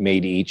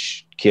made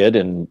each kid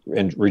and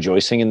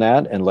rejoicing in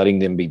that and letting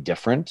them be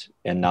different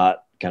and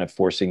not kind of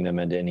forcing them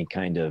into any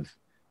kind of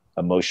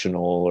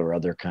emotional or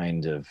other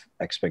kind of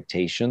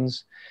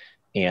expectations,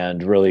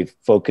 and really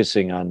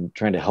focusing on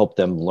trying to help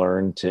them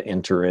learn to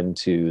enter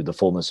into the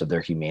fullness of their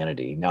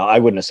humanity. Now, I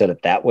wouldn't have said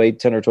it that way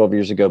 10 or 12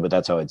 years ago, but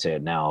that's how I'd say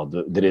it now.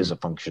 That is a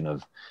function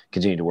of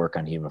continuing to work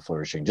on human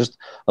flourishing, just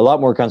a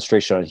lot more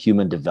concentration on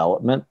human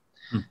development,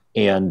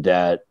 and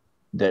that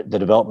the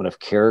development of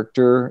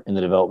character and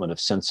the development of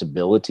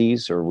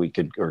sensibilities, or you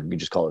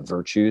just call it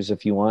virtues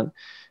if you want,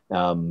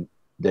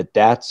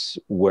 that's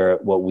where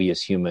what we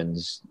as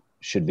humans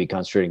should be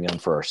concentrating on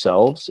for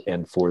ourselves,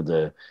 and for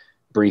the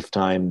brief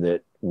time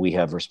that we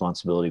have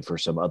responsibility for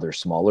some other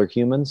smaller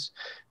humans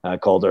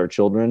called our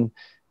children,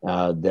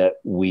 that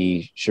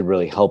we should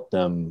really help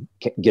them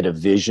get a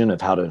vision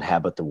of how to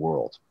inhabit the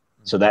world.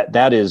 So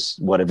that is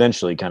what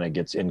eventually kind of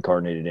gets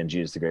incarnated in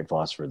Jesus, the Great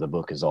Philosopher. The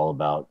book is all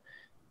about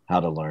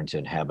how to learn to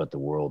inhabit the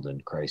world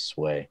in Christ's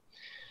way.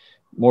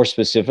 More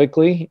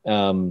specifically,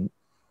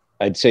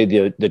 I'd say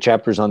the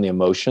chapters on the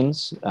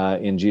emotions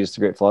in Jesus,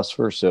 the Great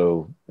Philosopher.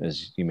 So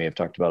as you may have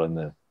talked about in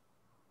the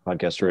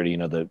podcast already,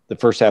 the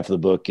first half of the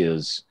book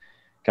is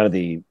kind of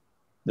the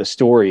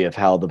story of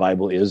how the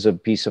Bible is a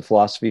piece of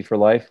philosophy for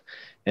life.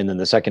 And then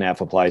the second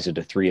half applies it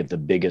to 3 of the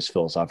biggest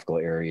philosophical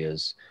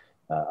areas: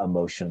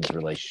 emotions,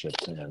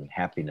 relationships, and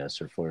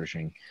happiness or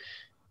flourishing.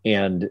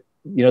 And,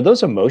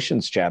 those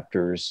emotions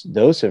chapters,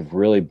 those have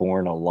really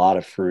borne a lot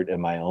of fruit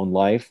in my own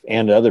life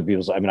and other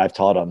people's. I mean, I've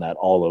taught on that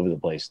all over the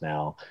place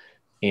now.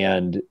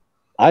 And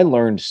I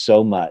learned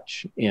so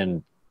much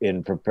in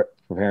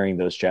preparing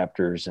those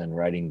chapters and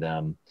writing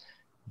them,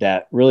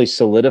 that really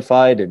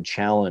solidified and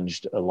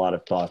challenged a lot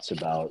of thoughts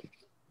about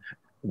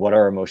what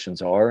our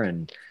emotions are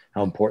and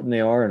how important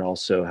they are, and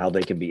also how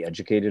they can be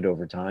educated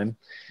over time.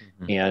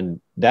 And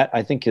that,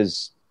 I think,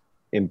 has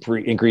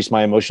increased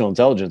my emotional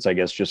intelligence, I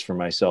guess, just for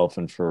myself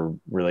and for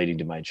relating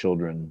to my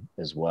children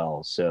as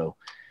well. So,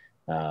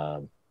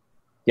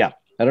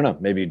 I don't know,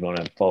 maybe you'd want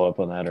to follow up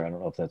on that, or I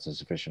don't know if that's a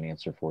sufficient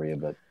answer for you,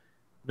 but.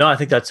 No, I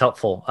think that's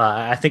helpful.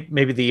 I think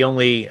maybe the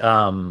only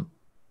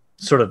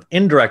sort of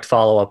indirect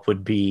follow-up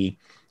would be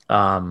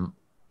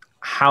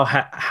how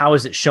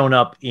has it shown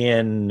up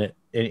in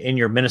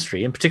your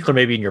ministry, in particular,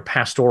 maybe in your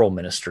pastoral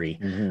ministry?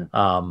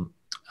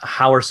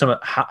 how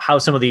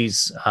some of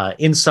these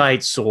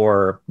insights,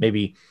 or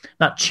maybe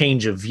not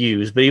change of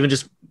views, but even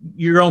just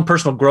your own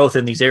personal growth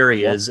in these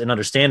areas and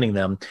understanding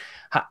them,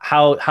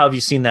 how have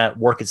you seen that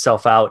work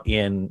itself out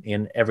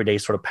in everyday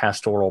sort of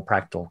pastoral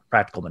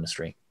practical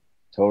ministry?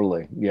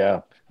 Totally.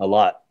 Yeah, a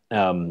lot.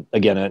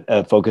 Again,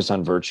 a focus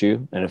on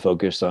virtue and a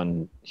focus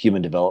on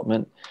human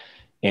development,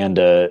 and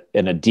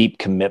a deep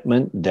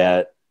commitment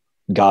that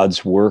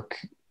God's work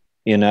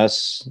in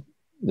us,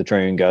 the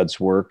triune God's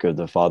work of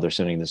the Father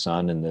sending the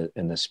Son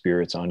and the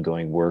Spirit's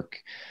ongoing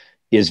work,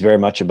 is very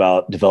much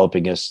about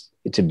developing us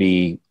to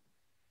be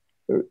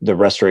the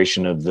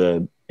restoration of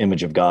the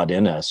image of God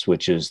in us,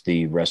 which is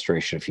the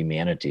restoration of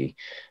humanity.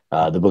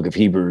 The book of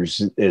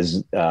Hebrews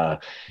is,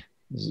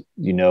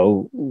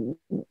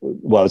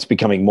 it's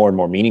becoming more and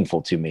more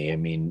meaningful to me. I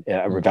mean,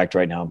 in fact,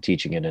 right now I'm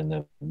teaching it in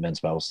the men's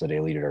Bible study I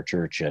lead at our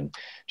church, and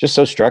just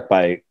so struck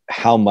by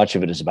how much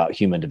of it is about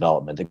human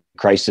development. That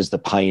Christ is the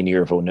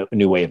pioneer of a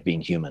new way of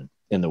being human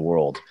in the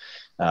world,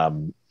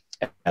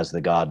 as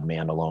the God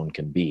man alone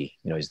can be.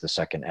 He's the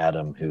second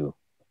Adam who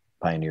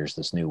pioneers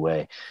this new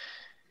way.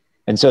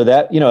 And so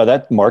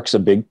that marks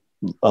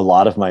a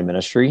lot of my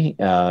ministry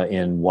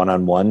in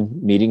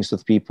one-on-one meetings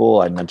with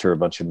people. I mentor a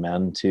bunch of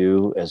men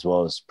too, as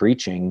well as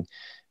preaching.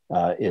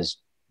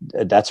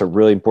 That's a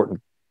really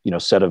important,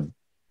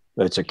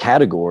 it's a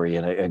category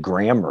and a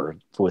grammar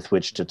with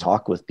which to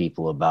talk with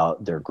people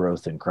about their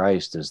growth in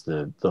Christ, is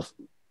the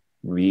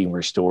being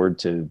restored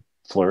to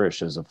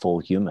flourish as a full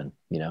human.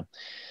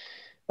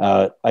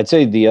 I'd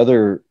say the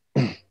other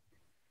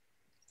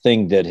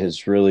thing that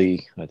has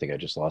really, I think I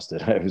just lost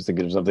it. I was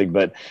thinking of something,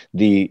 but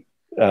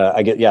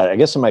I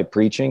guess in my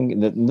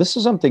preaching, this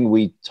is something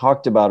we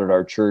talked about at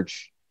our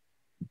church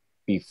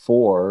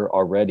before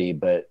already,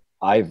 but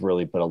I've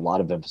really put a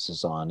lot of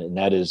emphasis on, and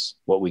that is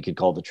what we could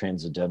call the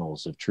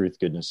transcendentals of truth,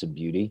 goodness, and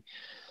beauty.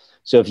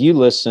 So if you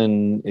were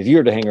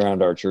to hang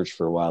around our church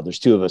for a while, there's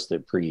two of us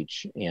that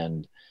preach,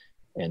 and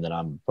then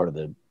I'm part of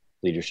the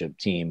leadership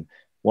team.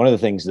 One of the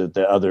things that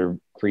the other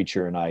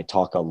preacher and I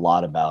talk a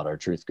lot about are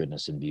truth,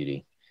 goodness, and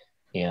beauty,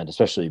 and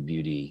especially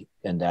beauty,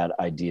 and that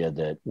idea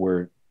that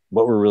what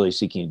we're really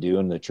seeking to do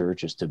in the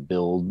church is to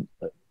build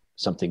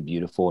something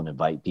beautiful and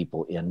invite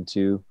people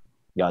into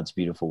God's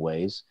beautiful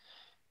ways.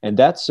 And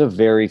that's a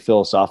very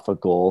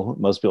philosophical,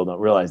 most people don't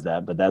realize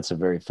that, but that's a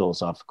very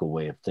philosophical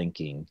way of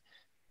thinking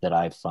that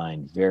I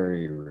find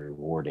very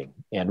rewarding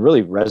and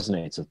really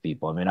resonates with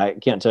people. I mean, I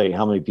can't tell you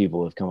how many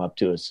people have come up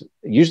to us,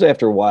 usually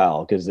after a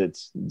while, because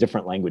it's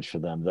different language for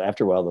them. But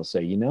after a while, they'll say,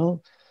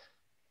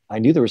 I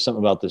knew there was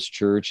something about this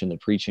church and the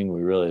preaching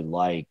we really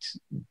liked,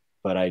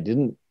 but I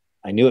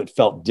knew it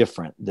felt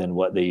different than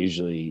what they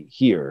usually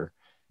hear.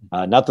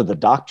 Not that the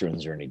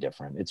doctrines are any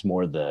different. It's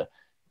more the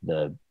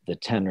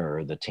tenor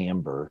or the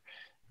timbre.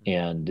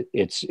 And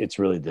it's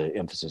really the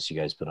emphasis you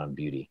guys put on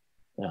beauty.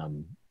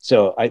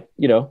 So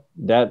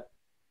that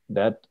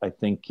I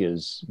think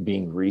is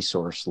being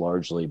resourced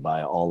largely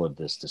by all of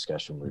this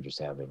discussion we're just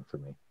having for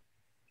me.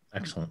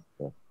 Excellent.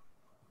 Yeah.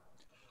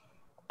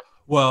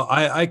 Well,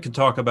 I could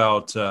talk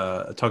about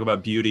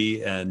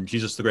beauty and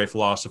Jesus the great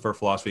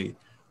philosophy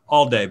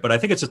all day, but I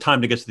think it's a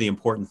time to get to the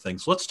important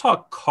things. Let's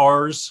talk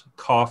cars,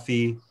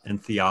 coffee,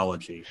 and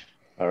theology.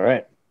 All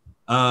right.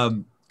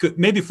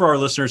 Maybe for our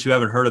listeners who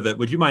haven't heard of it,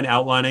 would you mind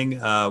outlining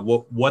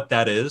what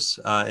that is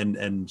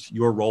and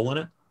your role in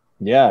it?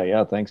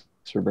 Yeah. Thanks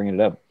for bringing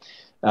it up.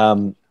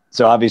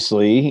 So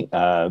obviously,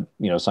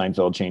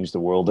 Seinfeld changed the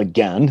world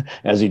again,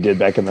 as he did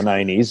back in the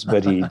 90s,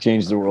 but he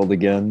changed the world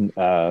again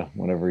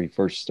whenever he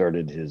first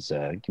started his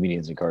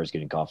Comedians in Cars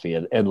Getting Coffee.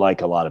 And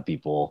like a lot of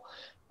people,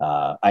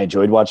 I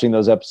enjoyed watching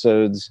those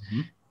episodes.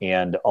 Mm-hmm.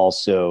 And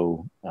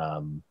also,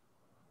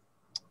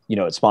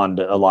 it spawned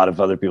a lot of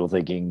other people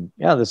thinking,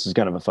 yeah, this is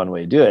kind of a fun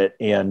way to do it.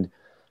 And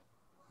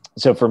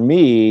so for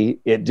me,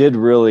 it did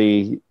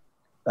really,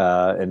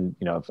 I don't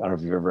know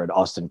if you've ever read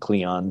Austin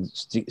Kleon,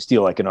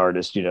 Steal Like an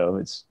Artist,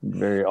 it's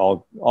very,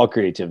 all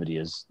creativity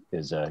is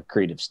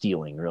creative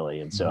stealing, really.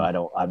 And so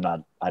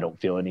mm-hmm. I don't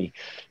feel any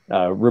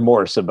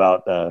remorse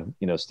about,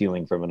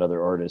 stealing from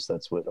another artist.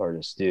 That's what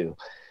artists do.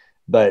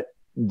 But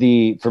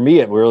for me,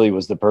 it really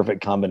was the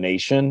perfect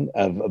combination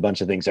of a bunch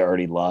of things I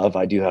already love.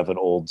 I do have an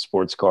old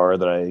sports car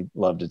that I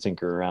love to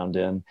tinker around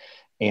in.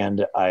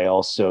 And I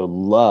also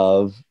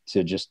love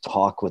to just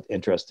talk with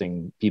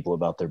interesting people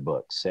about their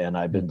books. And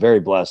I've been very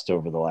blessed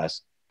over the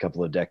last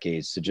couple of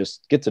decades to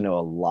just get to know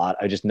a lot.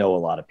 I just know a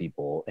lot of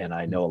people, and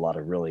I know a lot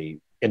of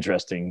really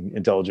interesting,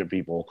 intelligent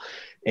people.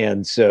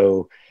 And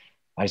so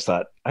I just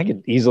thought I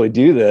could easily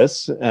do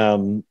this.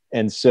 And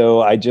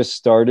so I just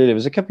started, it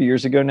was a couple of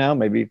years ago now,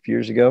 maybe a few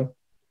years ago,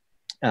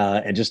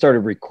 and just started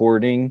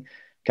recording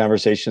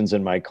conversations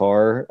in my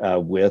car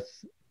with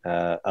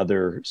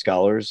other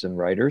scholars and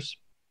writers.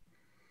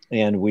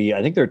 And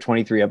I think there are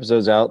 23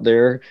 episodes out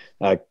there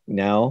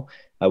now.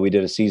 We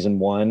did a season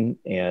 1,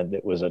 and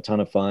it was a ton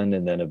of fun,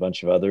 and then a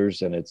bunch of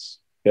others. And it's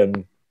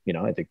been,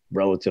 I think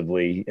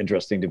relatively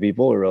interesting to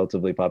people, or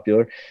relatively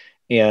popular.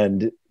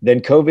 And then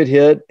COVID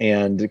hit.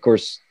 And of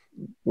course,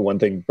 one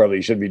thing probably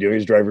you shouldn't be doing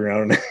is driving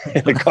around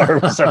in a car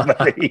with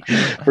somebody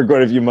for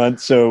quite a few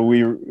months. So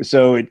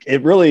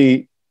it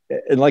really,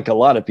 and like a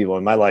lot of people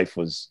in my life,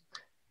 was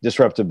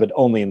disruptive, but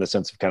only in the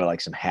sense of kind of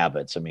like some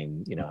habits. I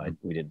mean,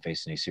 we didn't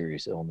face any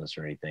serious illness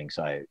or anything,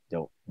 so I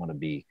don't want to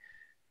be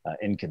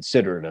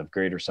inconsiderate of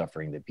greater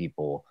suffering that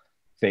people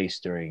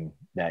faced during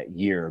that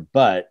year.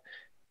 But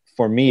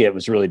for me, it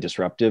was really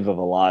disruptive of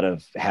a lot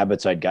of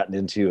habits I'd gotten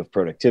into of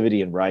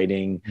productivity and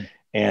writing.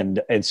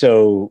 And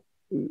so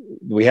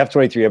we have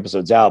 23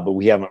 episodes out, but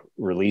we haven't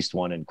released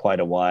one in quite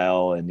a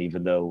while. And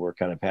even though we're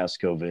kind of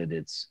past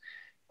COVID,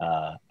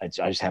 I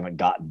just haven't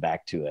gotten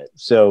back to it.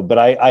 So, but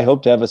I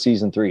hope to have a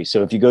season 3.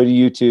 So if you go to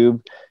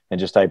YouTube and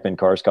just type in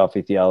Cars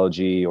Coffee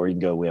Theology, or you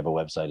can we have a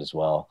website as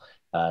well.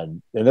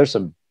 And there's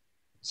some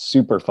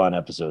super fun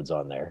episodes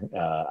on there.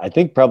 I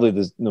think probably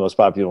the most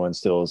popular one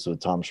still is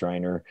with Tom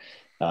Schreiner,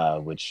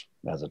 which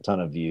has a ton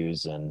of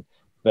views.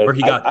 Where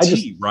he got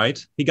tea, right?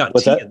 He got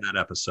tea in that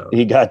episode.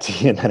 He got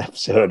tea in that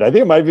episode. I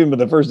think it might have even been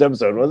the first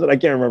episode, was it? I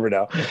can't remember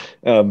now.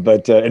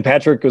 And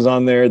Patrick was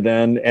on there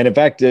then. And in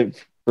fact,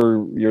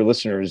 for your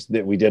listeners,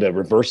 that we did a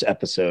reverse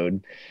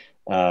episode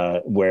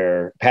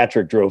where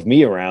Patrick drove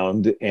me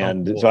around.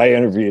 And so I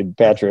interviewed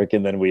Patrick,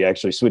 and then we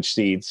actually switched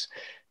seats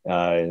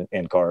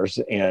and cars,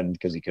 and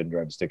because he couldn't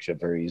drive a stick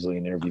shift very easily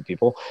and interview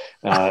people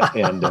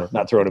and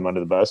not throwing him under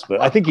the bus.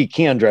 But I think he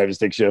can drive a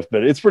stick shift,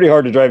 but it's pretty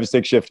hard to drive a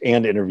stick shift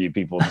and interview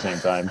people at the same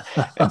time.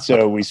 And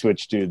so we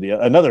switched to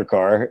another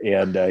car,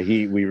 and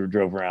we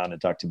drove around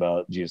and talked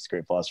about Jesus the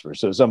Great Philosopher.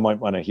 So some might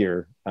want to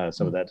hear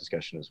some of that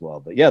discussion as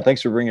well. But yeah,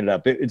 thanks for bringing it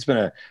up. It's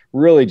been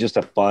really just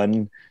a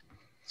fun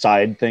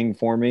side thing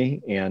for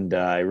me, and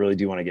I really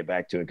do want to get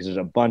back to it because there's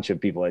a bunch of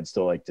people I'd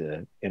still like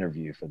to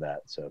interview for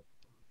that. So.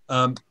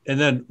 And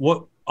then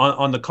what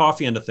on the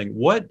coffee end of thing,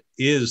 what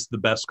is the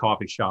best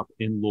coffee shop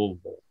in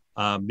Louisville?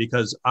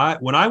 Because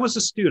when I was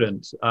a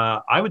student,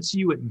 I would see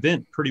you at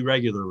Vint pretty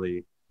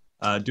regularly,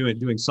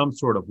 doing some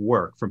sort of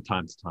work from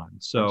time to time.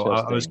 So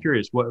I was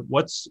curious,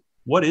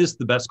 what is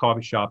the best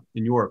coffee shop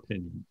in your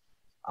opinion?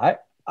 I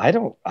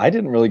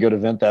didn't really go to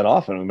Vint that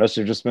often. It must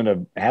have just been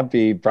a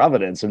happy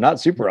providence, and not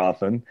super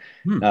often.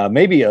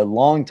 Maybe a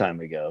long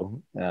time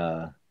ago,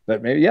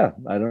 but maybe, yeah,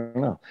 I don't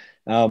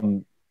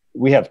know.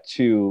 We have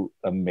 2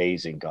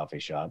 amazing coffee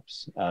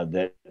shops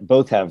that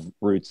both have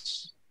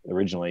roots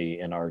originally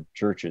in our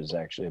churches,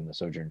 actually in the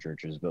Sojourn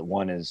churches, but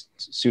one is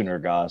Sooner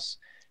Goss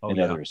and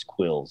the other is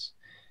Quills.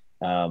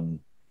 I don't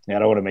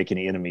want to make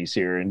any enemies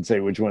here and say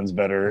which one's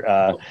better.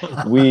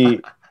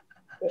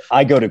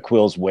 I go to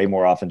Quills way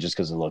more often just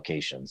because of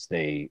locations.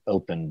 They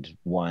opened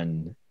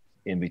one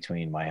in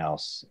between my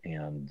house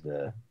and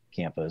the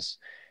campus.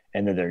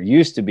 And then there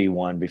used to be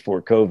one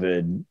before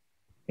COVID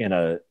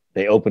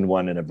they opened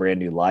one in a brand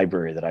new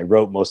library that I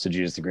wrote most of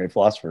Jesus the Great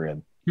Philosopher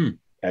in,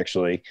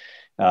 actually.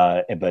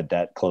 But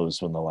that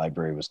closed when the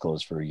library was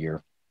closed for a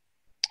year.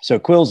 So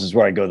Quills is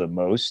where I go the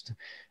most.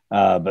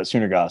 But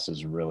Sooner Goss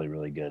is really,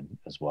 really good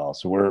as well.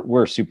 So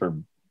we're super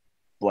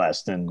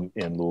blessed in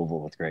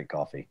Louisville with great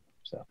coffee.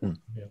 So,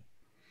 yeah.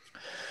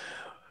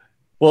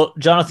 Well,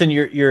 Jonathan,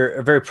 you're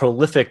a very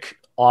prolific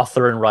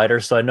author and writer,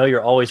 so I know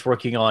you're always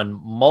working on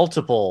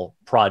multiple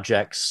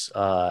projects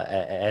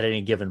at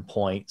any given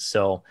point.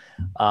 So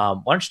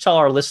why don't you tell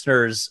our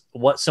listeners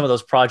what some of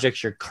those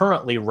projects you're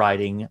currently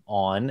writing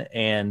on,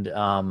 and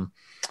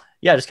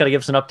just kind of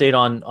give us an update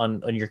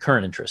on your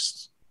current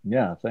interests.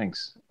 Yeah,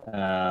 thanks.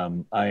 I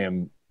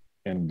am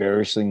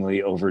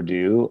embarrassingly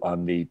overdue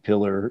on the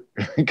Pillar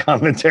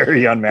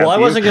commentary on Matthew. Well, I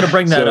wasn't going to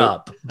bring that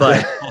up,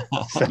 but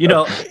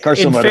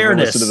Carson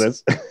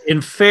in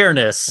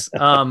fairness,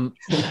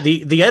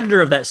 the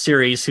editor of that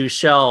series, who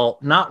shall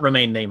not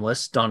remain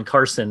nameless, Don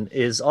Carson,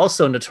 is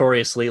also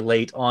notoriously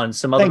late on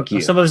some of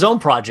his own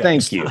projects.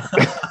 Thank you.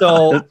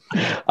 So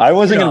I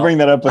wasn't going to bring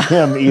that up with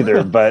him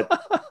either, but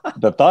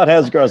the thought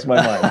has crossed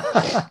my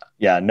mind.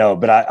 Yeah, no,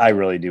 but I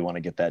really do want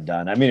to get that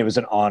done. I mean, it was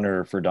an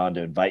honor for Don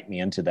to invite me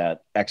into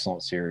that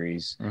excellent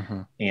series.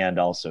 Mm-hmm. And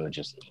also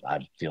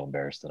I feel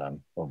embarrassed that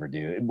I'm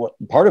overdue.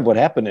 Part of what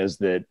happened is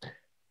that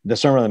the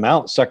Sermon on the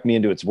Mount sucked me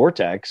into its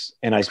vortex,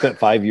 and I spent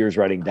 5 years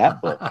writing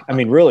that book. I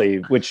mean, really,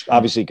 which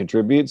obviously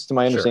contributes to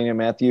my understanding of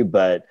Matthew,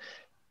 but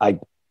I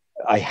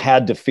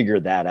had to figure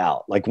that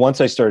out. Like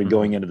once I started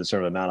going into the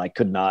Sermon on the Mount, I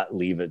could not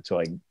leave it till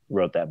I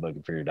wrote that book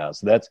and figured it out.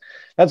 So that's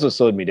what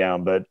slowed me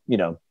down. But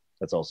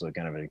that's also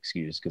kind of an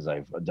excuse because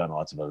I've done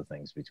lots of other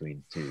things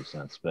between two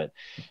since. But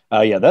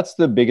that's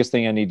the biggest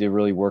thing I need to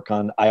really work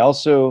on. I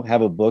also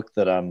have a book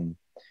that I'm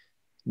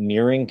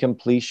nearing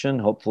completion.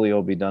 Hopefully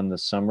it'll be done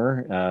this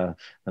summer.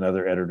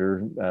 Another editor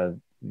who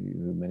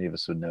many of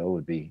us would know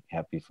would be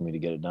happy for me to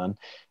get it done.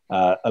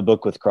 A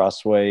book with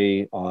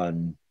Crossway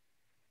on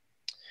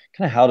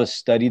kind of how to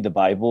study the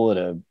Bible at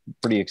a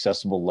pretty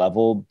accessible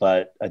level.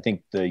 But I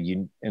think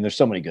and there's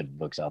so many good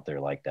books out there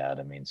like that.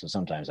 I mean, so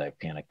sometimes I have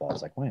panic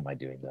thoughts like, why am I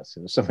doing this?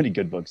 There's so many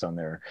good books on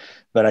there.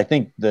 But I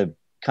think the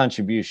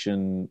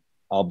contribution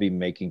I'll be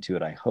making to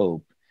it, I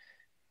hope,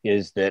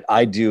 is that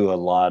I do a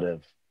lot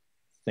of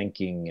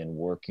thinking and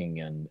working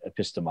in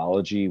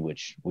epistemology,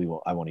 which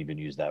I won't even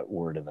use that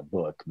word in the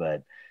book,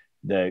 but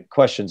the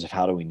questions of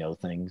how do we know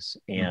things,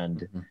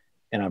 and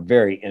I'm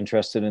very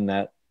interested in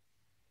that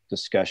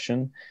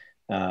discussion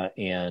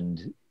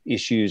and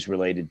issues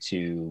related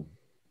to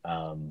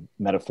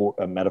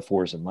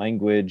metaphors and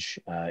language,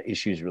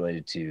 issues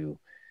related to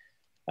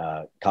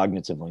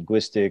cognitive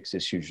linguistics,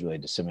 issues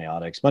related to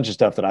semiotics, a bunch of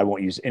stuff that I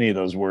won't use any of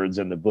those words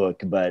in the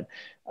book, but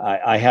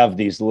I have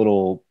these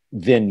little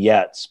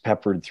vignettes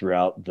peppered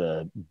throughout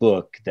the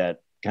book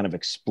that kind of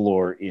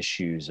explore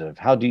issues of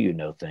how do you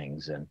know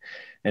things.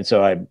 And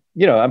so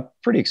I'm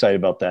pretty excited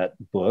about that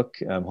book.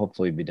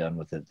 Hopefully be done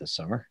with it this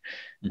summer.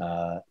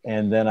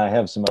 And then I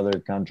have some other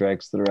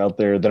contracts that are out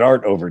there that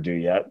aren't overdue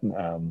yet.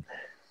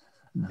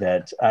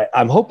 That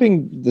I'm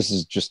hoping, this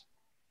is just,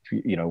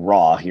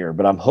 raw here,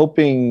 but I'm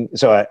hoping,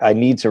 so I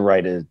need to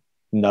write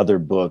another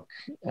book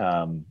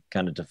kind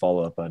of to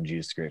follow up on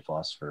Jesus the Great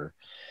Philosopher.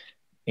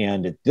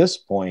 And at this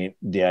point,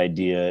 the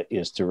idea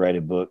is to write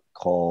a book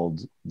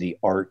called The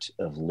Art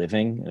of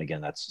Living. And again,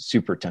 that's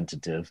super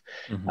tentative,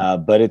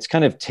 but it's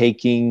kind of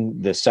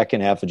taking the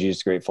second half of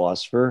Jesus the Great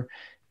Philosopher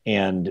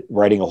and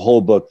writing a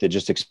whole book that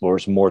just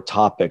explores more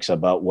topics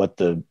about what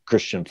the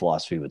Christian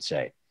philosophy would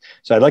say.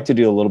 So I'd like to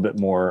do a little bit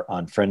more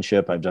on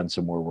friendship. I've done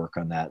some more work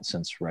on that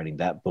since writing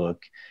that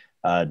book.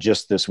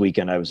 Just this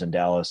weekend, I was in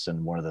Dallas,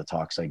 and one of the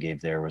talks I gave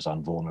there was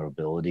on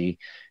vulnerability,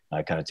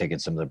 kind of taking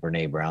some of the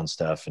Brene Brown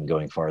stuff and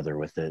going farther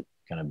with it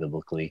kind of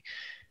biblically.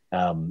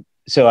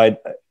 So I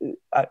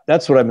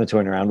that's what I've been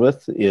toying around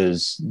with,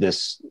 is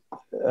this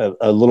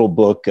a little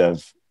book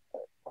of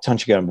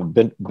touching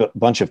on a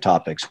bunch of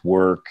topics,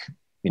 work,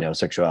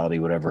 sexuality,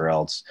 whatever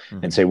else,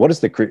 and say,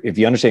 if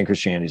you understand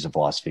Christianity as a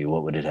philosophy,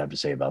 what would it have to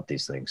say about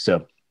these things?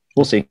 So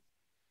we'll see.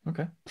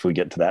 Okay. If we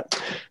get to that.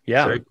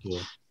 Yeah. Very cool.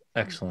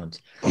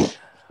 Excellent.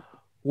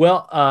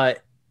 Well,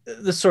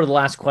 this is sort of the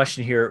last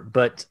question here,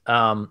 but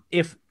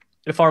if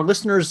our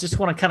listeners just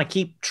want to kind of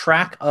keep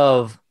track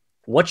of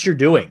what you're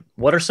doing,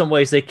 what are some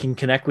ways they can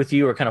connect with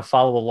you or kind of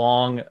follow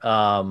along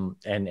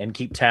and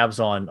keep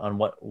tabs on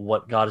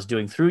what God is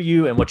doing through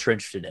you and what you're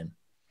interested in?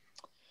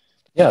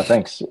 Yeah,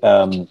 thanks.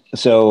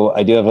 So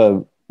I do have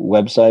a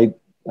website,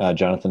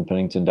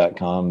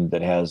 jonathanpennington.com,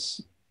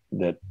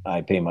 that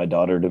I pay my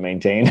daughter to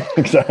maintain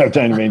because I don't have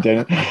time to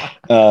maintain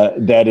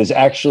it. That is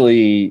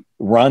actually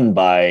run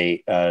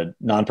by a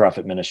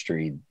nonprofit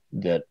ministry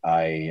that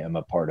I am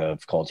a part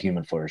of called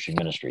Human Flourishing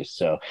Ministries.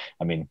 So,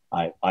 I mean,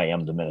 I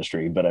am the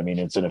ministry, but I mean,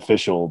 it's an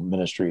official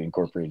ministry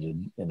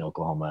incorporated in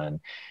Oklahoma.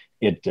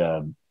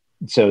 And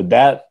so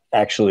that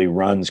actually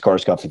runs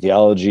Cars Coffee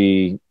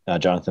Theology,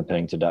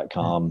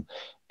 jonathanpennington.com.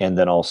 And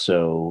then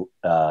also,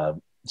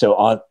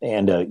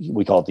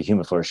 we call it the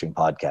Human Flourishing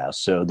Podcast.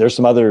 So there's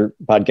some other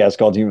podcasts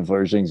called Human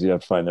Flourishing, so you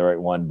have to find the right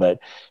one, but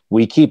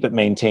we keep it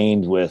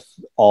maintained with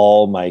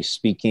all my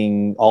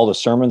speaking, all the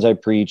sermons I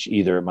preach,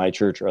 either at my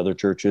church or other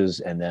churches,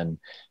 and then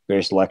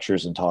various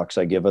lectures and talks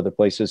I give other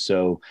places.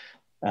 So,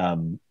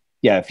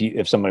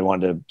 if somebody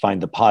wanted to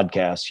find the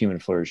podcast, Human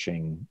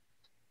Flourishing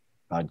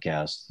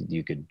Podcast,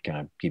 you could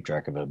kind of keep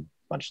track of a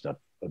bunch of stuff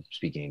of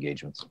speaking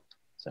engagements.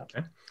 So,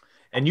 okay.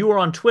 And you are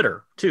on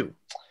Twitter too.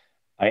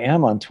 I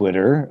am on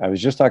Twitter. I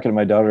was just talking to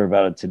my daughter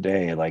about it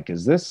today. Like,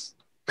 is this,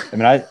 I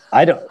mean,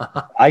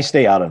 I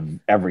stay out of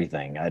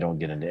everything. I don't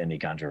get into any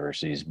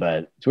controversies,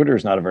 but Twitter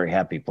is not a very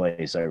happy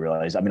place. I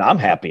realize, I mean, I'm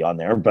happy on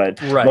there,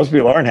 but most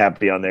people aren't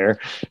happy on there.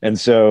 And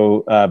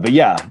so,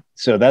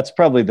 so that's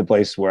probably the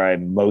place where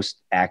I'm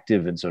most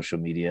active in social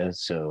media.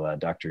 So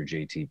Dr.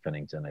 JT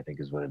Pennington, I think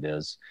is what it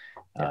is.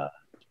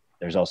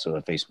 There's also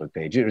a Facebook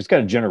page. It's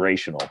kind of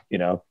generational,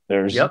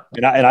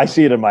 and I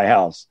see it in my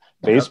house,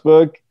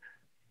 Facebook,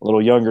 a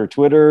little younger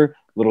Twitter, a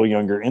little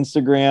younger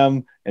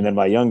Instagram, and then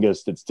my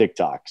youngest, it's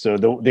TikTok. So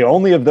the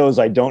only of those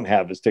I don't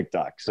have is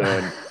TikTok.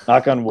 So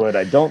knock on wood,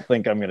 I don't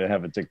think I'm going to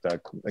have a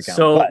TikTok account.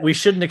 So we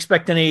shouldn't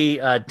expect any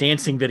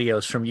dancing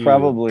videos from you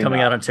coming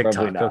out on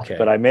TikTok. Okay.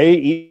 But I may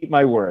eat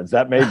my words.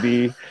 That may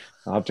be,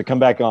 I'll have to come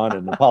back on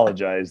and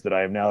apologize that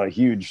I am now a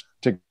huge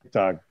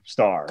TikTok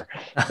star.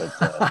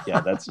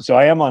 But so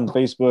I am on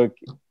Facebook,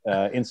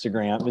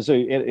 Instagram, so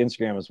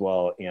Instagram as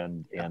well,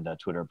 and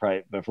Twitter.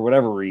 Probably, but for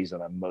whatever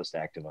reason, I'm most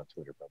active on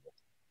Twitter. Probably.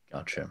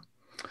 Gotcha.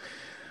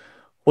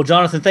 Well,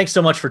 Jonathan, thanks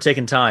so much for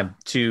taking time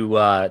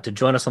to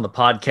join us on the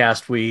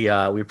podcast. We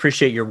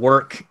appreciate your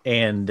work,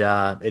 and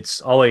it's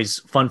always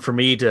fun for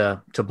me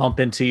to bump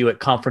into you at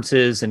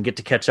conferences and get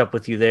to catch up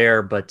with you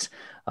there. But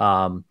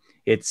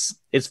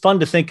it's fun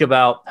to think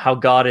about how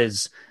God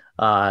has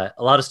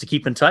allowed us to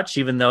keep in touch,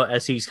 even though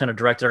as He's kind of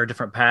directed our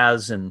different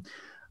paths and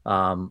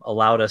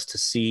allowed us to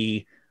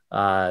see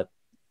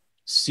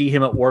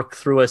Him at work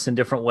through us in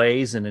different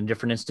ways and in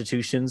different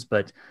institutions.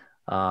 But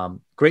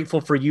grateful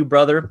for you,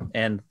 brother,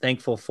 and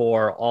thankful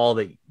for all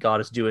that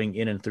God is doing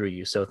in and through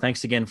you. So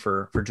thanks again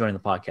for joining the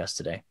podcast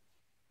today.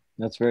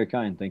 That's very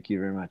kind. Thank you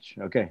very much.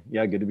 Okay.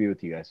 Yeah. Good to be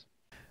with you guys.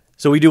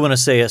 So we do want to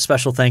say a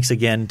special thanks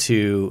again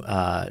to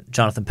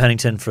Jonathan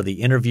Pennington for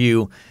the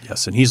interview.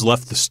 Yes, and he's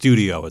left the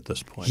studio at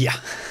this point. Yeah.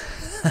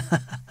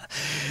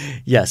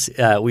 Yes,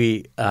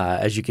 we,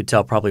 as you could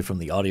tell probably from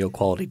the audio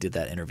quality, did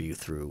that interview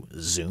through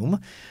Zoom,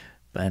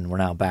 and we're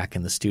now back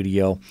in the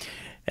studio.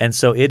 And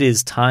so it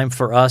is time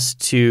for us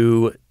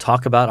to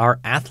talk about our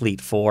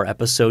athlete for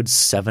episode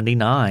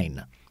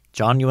 79.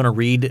 John, you want to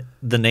read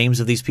the names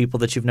of these people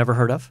that you've never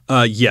heard of?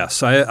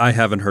 Yes, I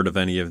haven't heard of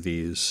any of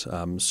these.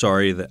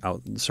 Sorry,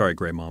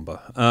 Gray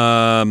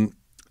Mamba.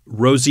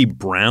 Rosie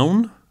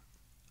Brown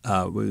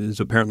was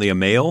apparently a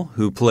male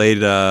who played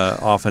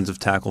offensive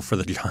tackle for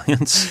the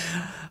Giants.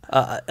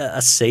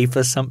 A safe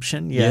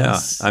assumption,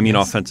 yes. Yeah, I mean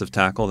offensive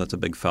tackle. That's a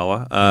big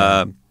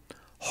fella.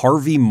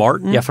 Harvey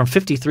Martin. Yeah, from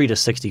 53 to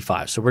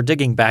 65. So we're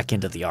digging back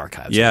into the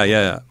archives.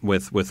 Yeah,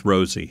 with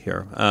Rosie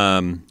here.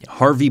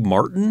 Harvey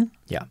Martin.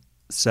 Yeah.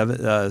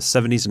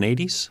 70s and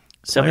 80s.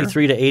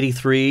 73 to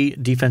 83,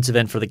 defensive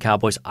end for the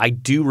Cowboys. I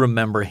do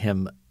remember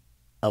him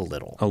a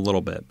little. A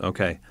little bit.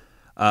 Okay.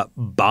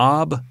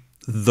 Bob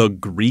the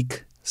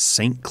Greek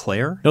St.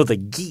 Clair? No, the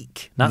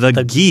Geek. Not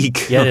the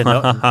Geek. Yeah,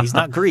 no, he's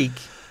not Greek.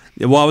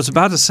 Well, I was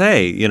about to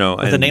say,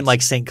 with a name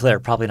like St. Clair,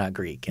 probably not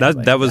Greek.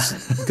 Anyway. That was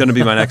going to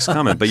be my next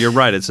comment, but you're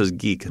right. It says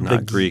geek,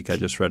 not Greek. I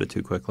just read it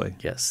too quickly.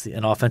 Yes,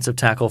 an offensive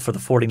tackle for the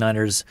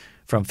 49ers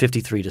from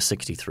 53 to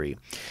 63.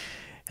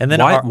 And then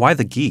why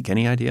the geek?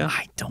 Any idea?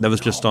 I don't know. That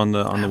was just on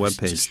the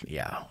webpage.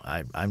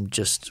 I'm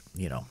just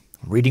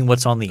reading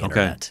what's on the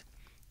internet.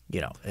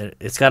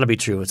 It's got to be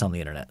true. It's on the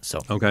internet. So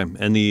okay,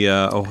 and the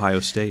Ohio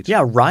State.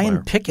 Yeah,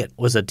 Ryan Pickett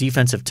was a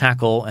defensive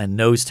tackle and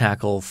nose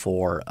tackle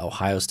for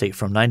Ohio State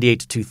from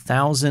 98 to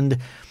 2000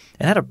 and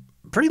had a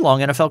pretty long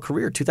NFL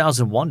career,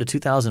 2001 to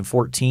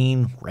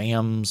 2014,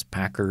 Rams,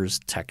 Packers,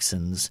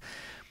 Texans.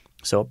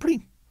 So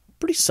pretty.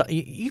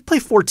 You play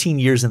 14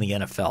 years in the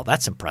NFL.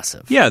 That's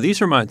impressive. Yeah,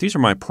 these are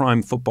my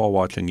prime football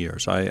watching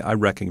years. I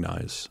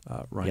recognize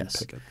Ryan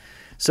Pickett.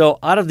 So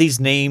out of these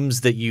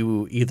names that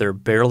you either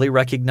barely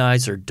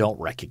recognize or don't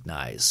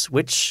recognize,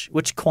 which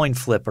coin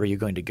flip are you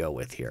going to go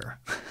with here?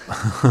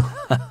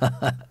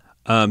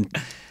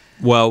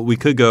 Well, we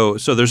could go –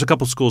 so there's a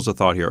couple schools of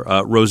thought here.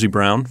 Rosie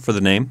Brown for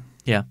the name.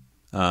 Yeah.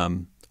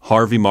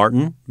 Harvey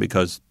Martin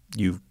because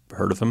you've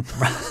heard of him.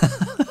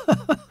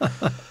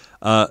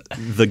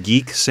 The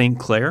Geek St.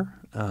 Clair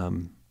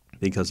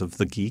because of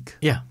the Geek.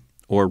 Yeah.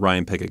 Or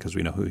Ryan Pickett because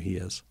we know who he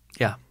is.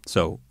 Yeah.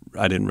 So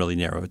I didn't really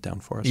narrow it down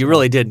for us. You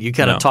really didn't. You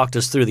kind of talked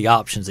us through the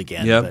options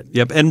again.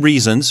 Yep. And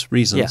reasons.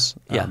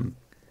 Yeah.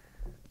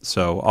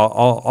 So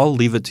I'll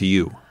leave it to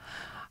you.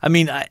 I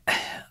mean,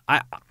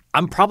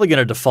 I'm probably going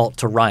to default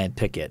to Ryan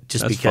Pickett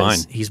just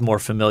because he's more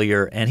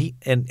familiar. And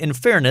in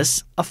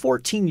fairness, a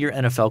 14-year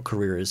NFL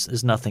career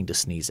is nothing to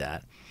sneeze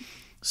at.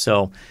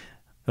 So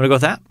you want to go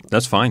with that?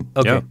 That's fine.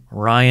 Okay. Yeah.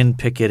 Ryan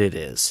Pickett it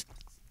is.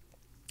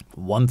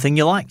 One thing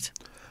you liked.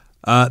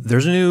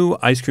 There's a new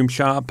ice cream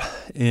shop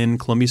in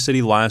Columbia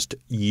City last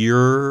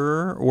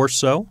year or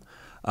so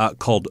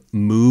called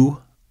Moo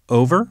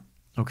Over.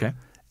 Okay.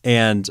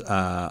 And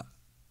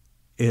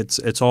it's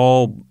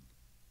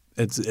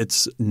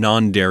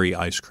non-dairy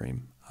ice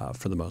cream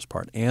for the most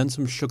part and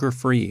some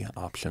sugar-free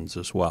options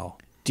as well.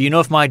 Do you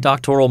know if my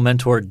doctoral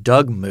mentor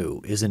Doug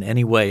Moo is in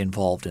any way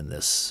involved in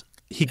this?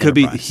 He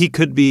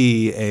could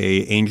be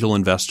a angel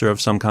investor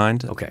of some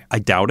kind. Okay. I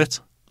doubt it.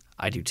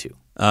 I do too.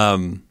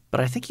 But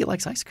I think he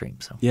likes ice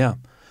cream. So yeah,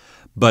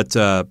 but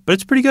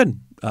it's pretty good.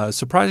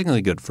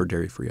 Surprisingly good for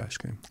dairy-free ice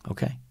cream.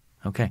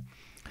 Okay.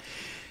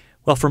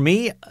 Well, for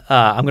me,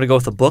 I'm going to go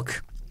with a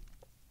book.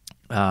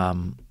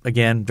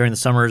 Again, during the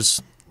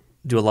summers,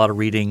 do a lot of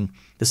reading.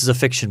 This is a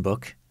fiction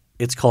book.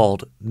 It's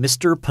called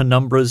Mr.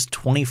 Penumbra's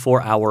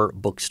 24-Hour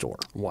Bookstore.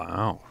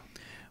 Wow.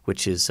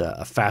 Which is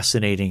a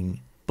fascinating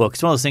book.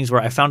 It's one of those things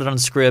where I found it on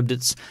Scribd.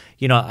 It's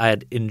I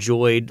had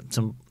enjoyed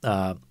some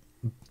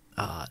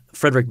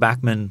Frederick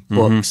Backman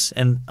books,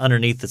 and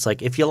underneath it's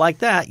like, if you like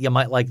that, you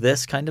might like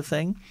this kind of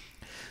thing.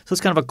 So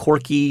it's kind of a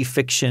quirky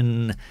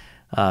fiction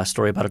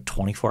story about a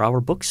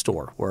 24-hour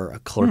bookstore where a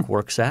clerk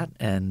works at,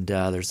 and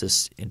there's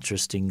this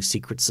interesting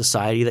secret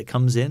society that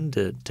comes in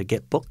to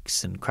get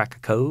books and crack a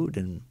code,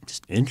 and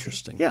just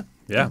interesting.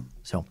 Yeah.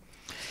 So,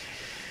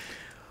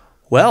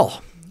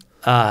 well,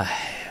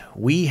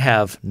 we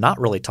have not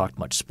really talked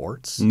much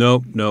sports.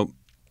 Nope.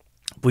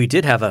 We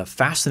did have a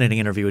fascinating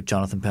interview with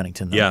Jonathan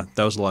Pennington, though. Yeah,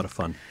 that was a lot of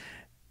fun.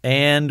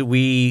 And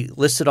we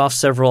listed off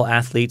several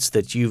athletes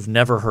that you've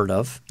never heard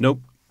of.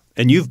 Nope.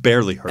 And you've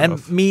barely heard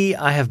of. And me,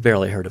 I have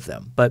barely heard of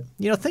them. But,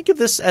 think of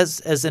this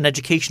as an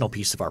educational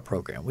piece of our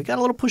program. We got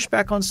a little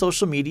pushback on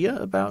social media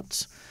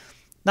about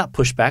 – not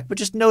pushback, but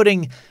just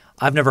noting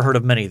I've never heard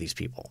of many of these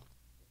people.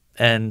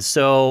 And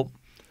so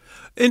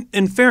 –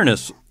 In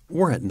fairness,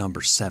 we're at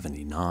number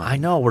 79. I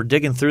know. We're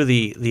digging through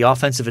the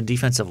offensive and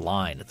defensive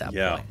line at that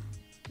point.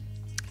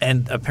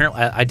 And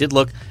apparently, I did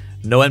look.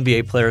 No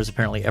NBA player has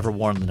apparently ever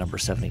worn the number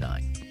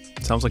 79.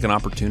 Sounds like an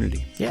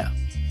opportunity. Yeah.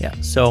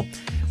 So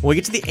when we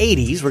get to the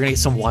 80s, we're going to get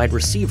some wide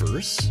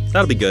receivers.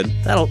 That'll be good.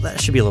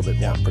 That should be a little bit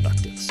more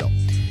productive. So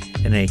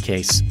in any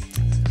case,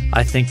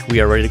 I think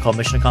we are ready to call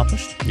mission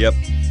accomplished. Yep.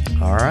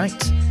 All right.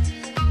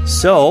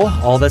 So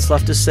all that's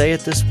left to say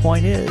at this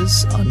point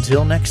is,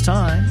 until next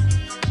time,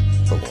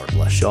 the Lord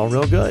bless y'all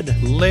real good.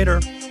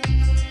 Later.